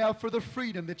You right now for the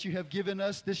freedom that You have given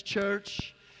us, this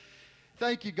church.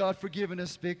 Thank You, God, for giving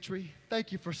us victory.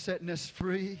 Thank You for setting us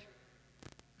free.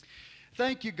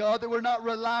 Thank You, God, that we're not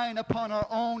relying upon our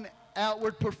own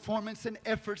outward performance and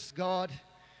efforts, God,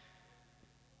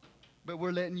 but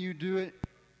we're letting You do it,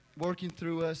 working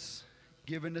through us,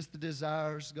 giving us the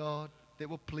desires, God, that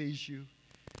will please You,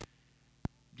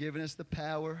 giving us the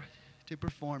power to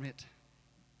perform it.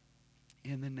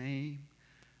 In the name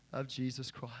of Jesus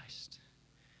Christ.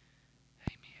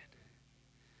 Amen.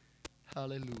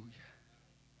 Hallelujah.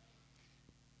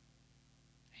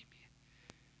 Amen.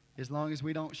 As long as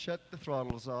we don't shut the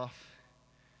throttles off,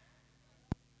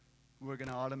 we're going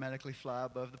to automatically fly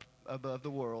above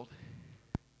the world.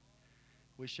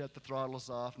 We shut the throttles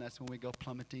off, and that's when we go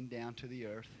plummeting down to the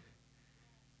earth.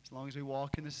 As long as we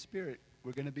walk in the Spirit,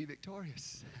 we're going to be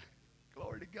victorious.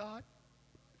 Glory to God.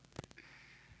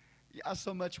 I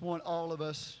so much want all of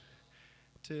us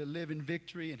to live in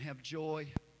victory and have joy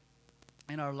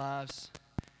in our lives.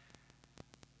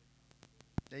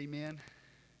 Amen.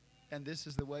 And this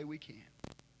is the way we can.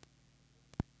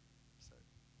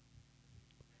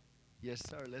 Yes,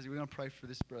 sir. Leslie, we're going to pray for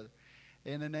this brother.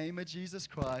 In the name of Jesus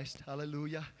Christ,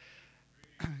 hallelujah.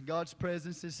 God's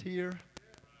presence is here.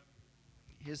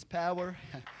 His power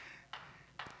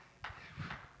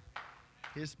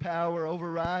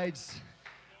overrides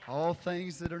all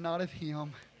things that are not of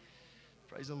Him.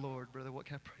 Praise the Lord. Brother, what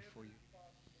can I pray for you?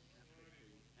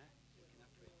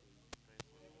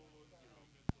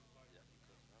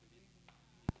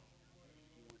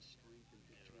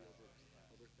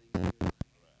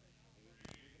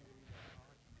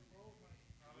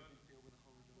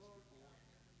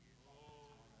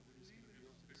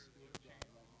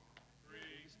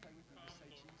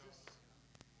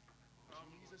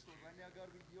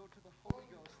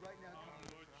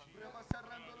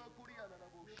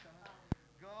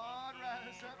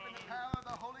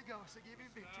 lives. I give you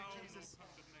victory, Jesus.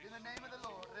 In the name of the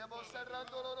Lord. Let them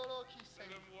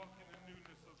walk in the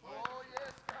newness of life. Oh,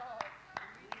 yes, God.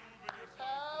 Move in your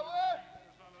Power.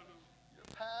 Hallelujah. Your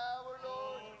power,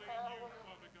 Lord. Only Your in power. you,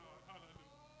 Father God.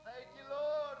 Hallelujah. Thank you,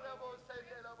 Lord.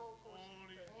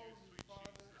 Only in you,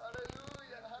 sweet Jesus.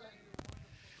 Hallelujah. Hallelujah.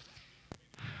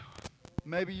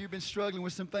 Maybe you've been struggling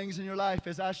with some things in your life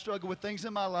as I struggle with things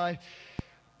in my life.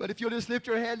 But if you'll just lift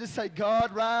your hand and say,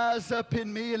 God, rise up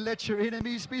in me and let your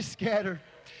enemies be scattered.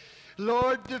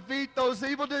 Lord, defeat those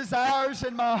evil desires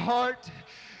in my heart.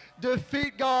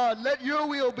 Defeat, God. Let your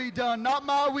will be done, not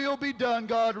my will be done,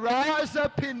 God. Rise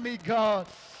up in me, God.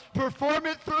 Perform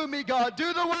it through me, God.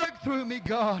 Do the work through me,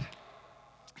 God.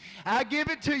 I give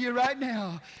it to you right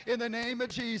now in the name of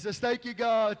Jesus. Thank you,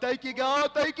 God. Thank you, God.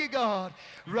 Thank you, God.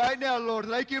 Right now, Lord,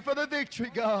 thank you for the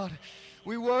victory, God.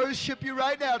 We worship you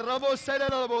right now.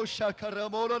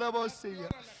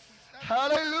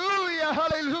 Hallelujah,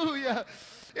 hallelujah.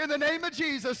 In the name of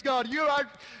Jesus, God, you're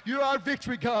our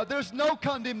victory, God. There's no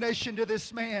condemnation to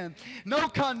this man. No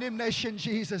condemnation,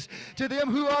 Jesus, to them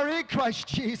who are in Christ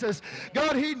Jesus.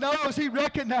 God, he knows, he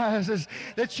recognizes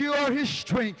that you are his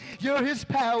strength. You're his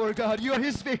power, God. You're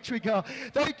his victory, God.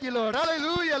 Thank you, Lord.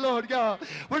 Hallelujah, Lord God.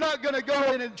 We're not going to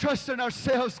go in and trust in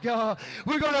ourselves, God.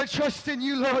 We're going to trust in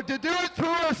you, Lord, to do it through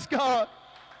us, God.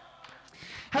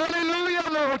 Hallelujah,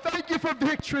 Lord. Thank you for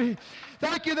victory.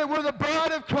 Thank you that we're the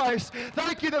bride of Christ.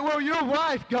 Thank you that we're your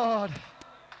wife, God.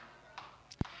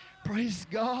 Praise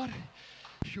God.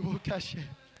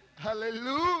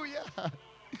 Hallelujah.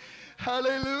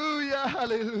 Hallelujah.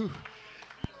 Hallelujah.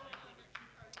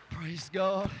 Praise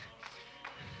God.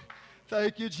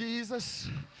 Thank you, Jesus.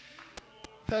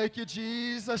 Thank you,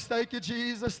 Jesus. Thank you,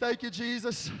 Jesus. Thank you,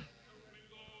 Jesus.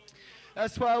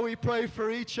 That's why we pray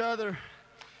for each other.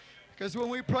 Because when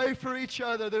we pray for each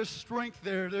other, there's strength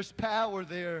there. There's power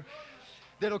there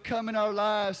that'll come in our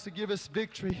lives to give us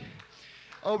victory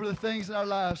over the things in our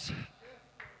lives.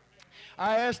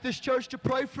 I ask this church to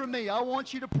pray for me. I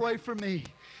want you to pray for me.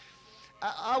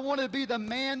 I want to be the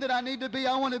man that I need to be.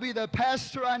 I want to be the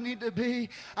pastor I need to be.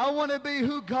 I want to be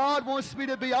who God wants me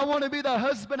to be. I want to be the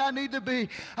husband I need to be.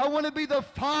 I want to be the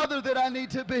father that I need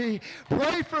to be.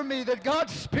 Pray for me that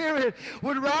God's Spirit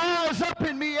would rise up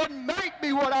in me and make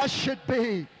me what I should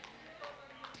be.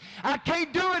 I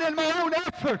can't do it in my own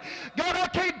effort. God, I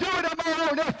can't do it in my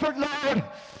own effort, Lord.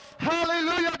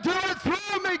 Hallelujah. Do it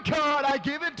through me, God. I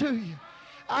give it to you.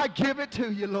 I give it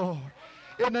to you, Lord.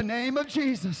 In the name of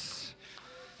Jesus.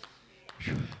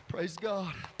 Praise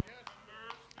God.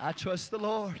 I trust the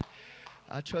Lord.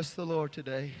 I trust the Lord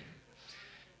today.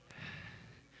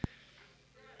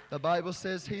 The Bible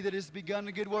says, he that has begun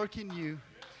a good work in you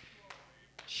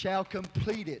shall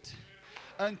complete it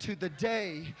unto the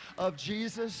day of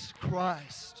Jesus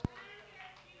Christ.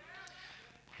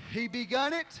 He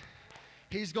begun it.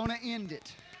 He's going to end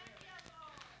it.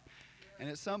 And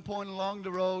at some point along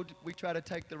the road, we try to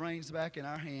take the reins back in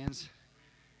our hands.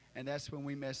 And that's when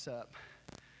we mess up.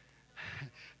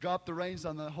 Drop the reins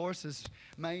on the horse's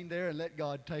mane there and let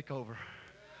God take over.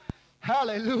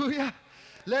 Hallelujah.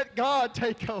 Let God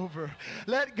take over.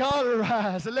 Let God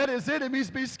arise and let his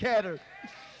enemies be scattered.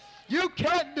 You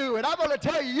can't do it. I'm going to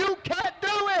tell you, you can't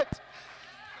do it.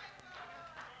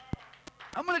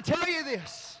 I'm going to tell you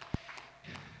this.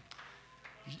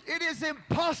 It is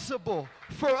impossible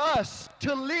for us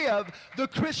to live the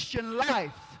Christian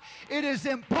life. It is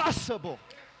impossible.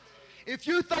 If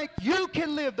you think you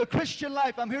can live the Christian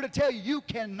life, I'm here to tell you, you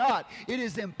cannot. It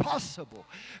is impossible.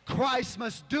 Christ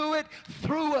must do it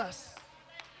through us.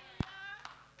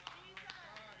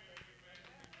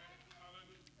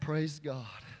 Praise God.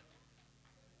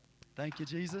 Thank you,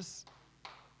 Jesus.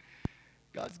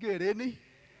 God's good, isn't he?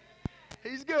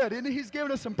 He's good, isn't he? He's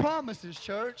given us some promises,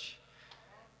 church.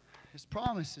 His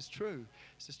promise is true.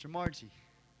 Sister Margie.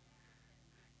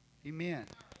 Amen.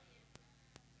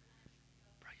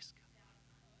 Praise God.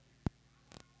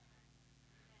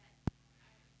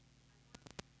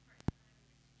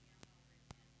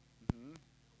 Mm-hmm.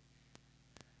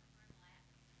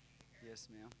 Yes,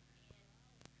 ma'am.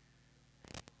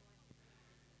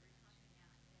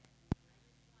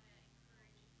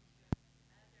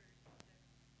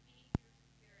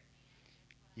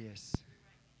 Yes.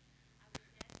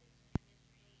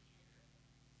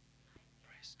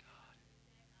 Praise God.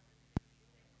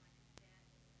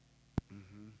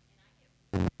 Mm-hmm.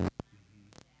 Mm-hmm.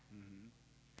 Mm-hmm.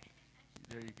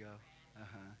 There you go.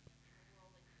 Uh-huh.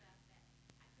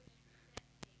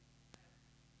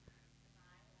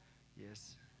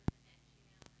 Yes.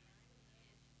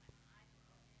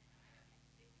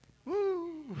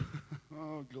 Woo!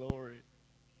 Oh, glory.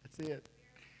 That's it.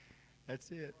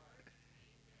 That's it.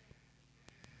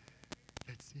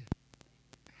 That's it.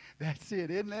 That's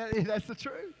it, isn't that? That's the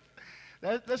truth.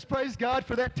 Let's praise God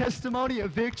for that testimony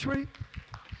of victory.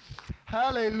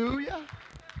 Hallelujah.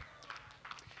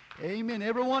 Amen.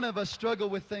 Every one of us struggle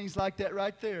with things like that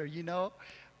right there, you know.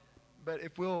 But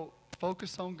if we'll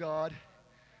focus on God,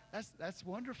 that's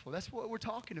wonderful. That's what we're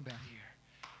talking about here.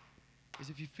 Is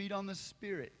if you feed on the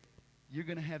Spirit, you're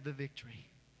going to have the victory.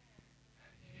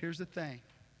 Here's the thing,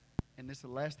 and this is the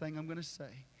last thing I'm going to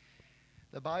say.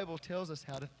 The Bible tells us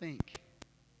how to think.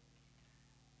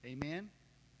 Amen?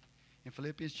 In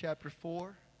Philippians chapter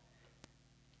 4.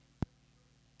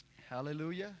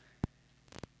 Hallelujah.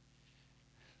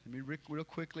 Let me real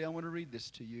quickly, I want to read this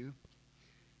to you.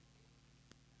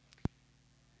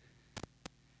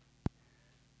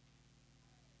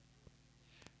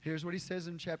 Here's what he says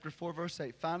in chapter 4, verse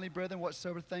 8. Finally, brethren,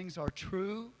 whatsoever things are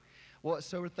true,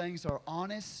 whatsoever things are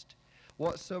honest,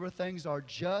 whatsoever things are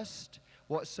just,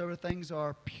 whatsoever things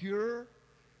are pure,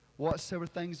 whatsoever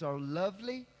things are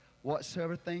lovely,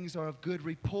 whatsoever things are of good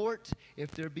report, if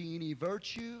there be any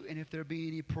virtue and if there be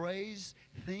any praise,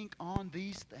 think on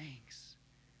these things.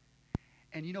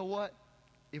 And you know what?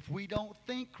 If we don't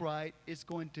think right, it's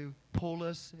going to pull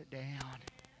us down.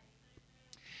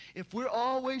 If we're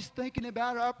always thinking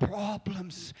about our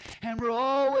problems and we're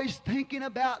always thinking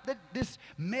about this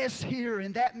mess here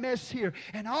and that mess here,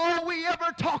 and all we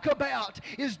ever talk about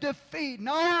is defeat and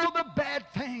all the bad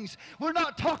things, we're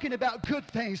not talking about good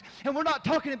things, and we're not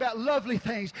talking about lovely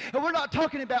things, and we're not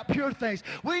talking about pure things.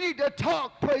 We need to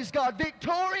talk, praise God,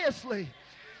 victoriously.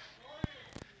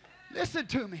 Listen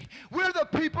to me. We're the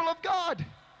people of God.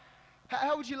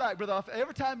 How would you like, Brother Off?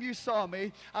 Every time you saw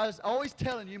me, I was always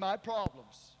telling you my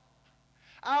problems.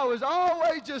 I was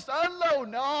always just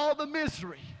unloading all the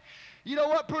misery. You know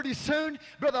what? Pretty soon,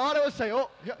 Brother Otto would say,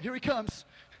 oh, here he comes.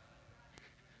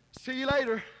 See you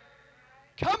later.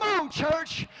 Come on,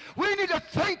 church. We need to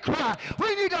think right.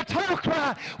 We need to talk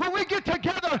right. When we get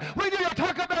together, we need to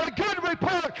talk about a good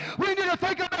report. We need to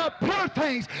think about pure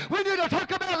things. We need to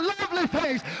talk about lovely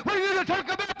things. We need to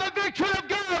talk about the victory of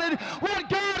God and what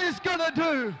God is going to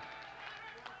do.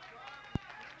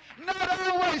 Not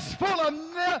always full of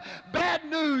bad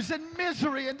news and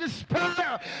misery and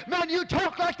despair. Man, you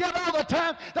talk like that all the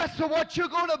time. That's what you're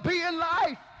going to be in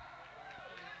life.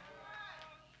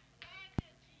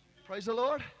 Praise the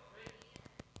Lord.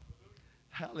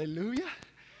 Hallelujah.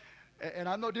 And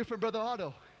I'm no different, Brother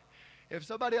Otto. If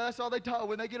somebody, that's all they talk,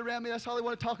 when they get around me, that's all they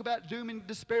want to talk about, doom and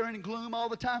despair and gloom all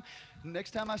the time.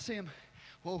 Next time I see them,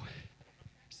 whoa,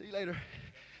 see you later.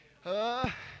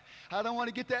 I don't want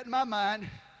to get that in my mind.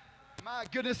 My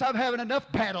goodness, I'm having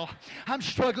enough battle. I'm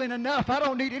struggling enough. I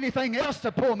don't need anything else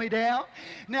to pull me down.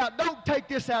 Now, don't take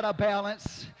this out of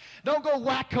balance. Don't go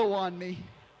wacko on me.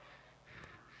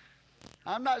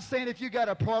 I'm not saying if you got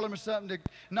a problem or something to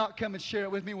not come and share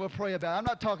it with me, we'll pray about it. I'm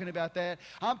not talking about that.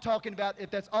 I'm talking about if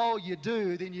that's all you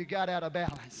do, then you got out of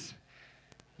balance.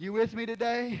 You with me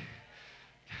today?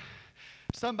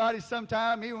 Somebody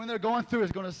sometime, even when they're going through,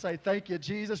 is going to say, thank you,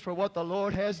 Jesus, for what the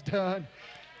Lord has done.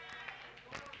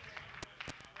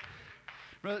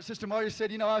 Sister Marty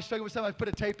said, you know, I was struggling with something. I put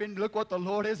a tape in. Look what the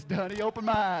Lord has done. He opened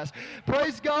my eyes.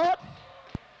 Praise God.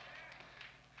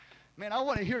 Man, I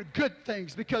want to hear good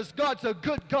things because God's a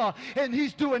good God and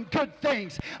He's doing good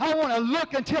things. I want to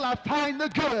look until I find the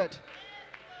good.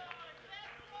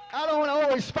 I don't want to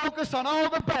always focus on all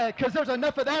the bad because there's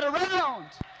enough of that around.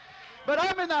 But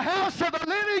I'm in the house of the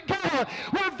living God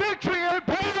where victory and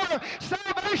power,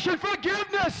 salvation,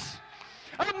 forgiveness,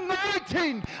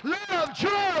 anointing, love,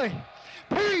 joy,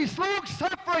 peace,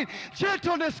 long-suffering,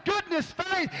 gentleness, goodness,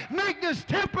 faith, meekness,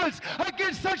 temperance.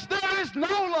 Against such there is no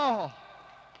law.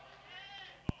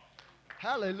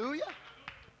 Hallelujah.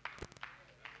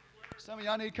 Some of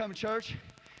y'all need to come to church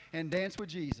and dance with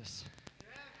Jesus.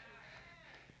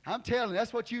 I'm telling you,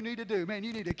 that's what you need to do. Man,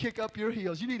 you need to kick up your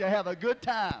heels. You need to have a good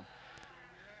time.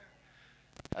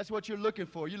 That's what you're looking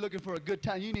for. You're looking for a good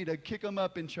time. You need to kick them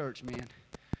up in church, man.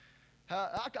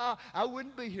 I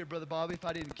wouldn't be here, Brother Bobby, if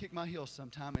I didn't kick my heels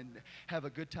sometime and have a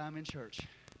good time in church.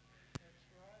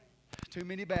 Too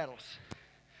many battles.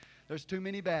 There's too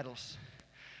many battles.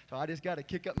 So I just got to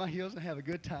kick up my heels and have a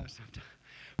good time sometime.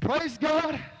 Praise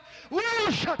God.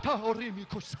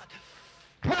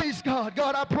 Praise God.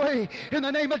 God, I pray in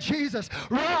the name of Jesus,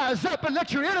 rise up and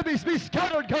let your enemies be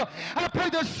scattered, God. I pray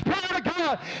the Spirit of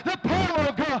God, the power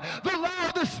of God, the law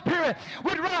of the Spirit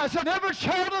would rise, and every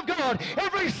child of God,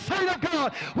 every saint of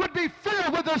God would be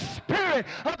filled with the Spirit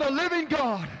of the living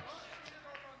God.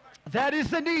 That is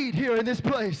the need here in this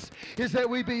place, is that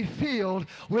we be filled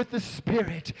with the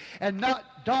Spirit and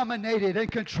not dominated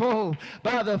and controlled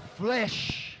by the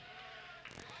flesh.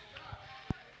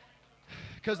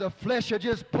 Because the flesh will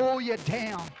just pull you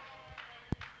down.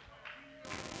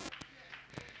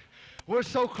 We're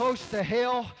so close to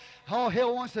hell, all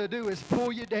hell wants to do is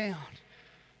pull you down.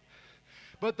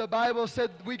 But the Bible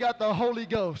said we got the Holy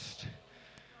Ghost.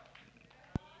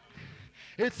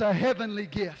 It's a heavenly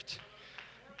gift.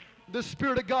 The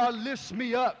Spirit of God lifts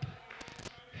me up.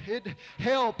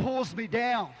 Hell pulls me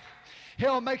down.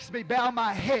 Hell makes me bow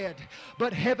my head,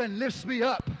 but heaven lifts me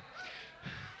up.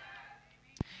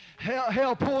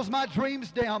 Hell pulls my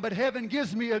dreams down, but heaven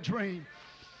gives me a dream.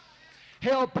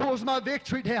 Hell pulls my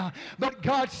victory down, but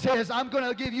God says, I'm going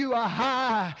to give you a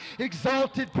high,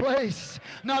 exalted place,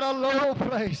 not a low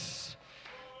place.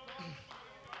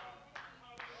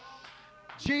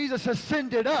 Jesus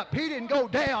ascended up. He didn't go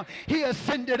down. He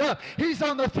ascended up. He's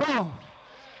on the throne.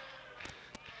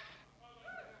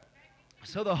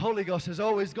 So the Holy Ghost is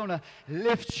always going to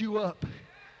lift you up.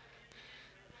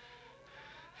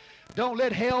 Don't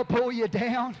let hell pull you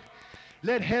down.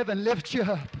 Let heaven lift you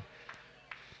up.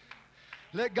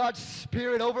 Let God's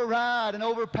Spirit override and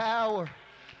overpower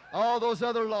all those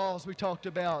other laws we talked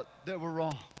about that were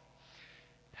wrong.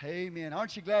 Amen.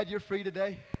 Aren't you glad you're free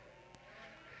today?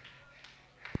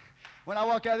 When I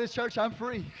walk out of this church, I'm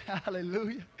free.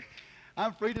 Hallelujah.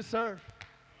 I'm free to serve.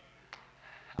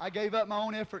 I gave up my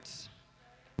own efforts.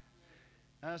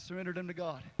 I surrendered them to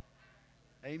God.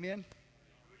 Amen.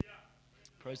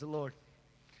 Praise the Lord.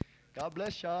 God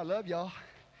bless y'all. I love y'all.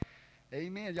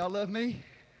 Amen. Y'all love me?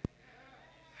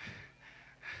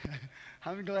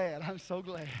 I'm glad. I'm so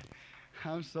glad.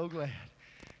 I'm so glad.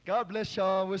 God bless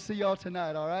y'all. We'll see y'all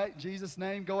tonight, all right? In Jesus'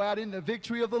 name, go out in the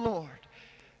victory of the Lord.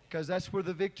 Because that's where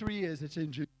the victory is. It's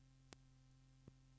in Jesus.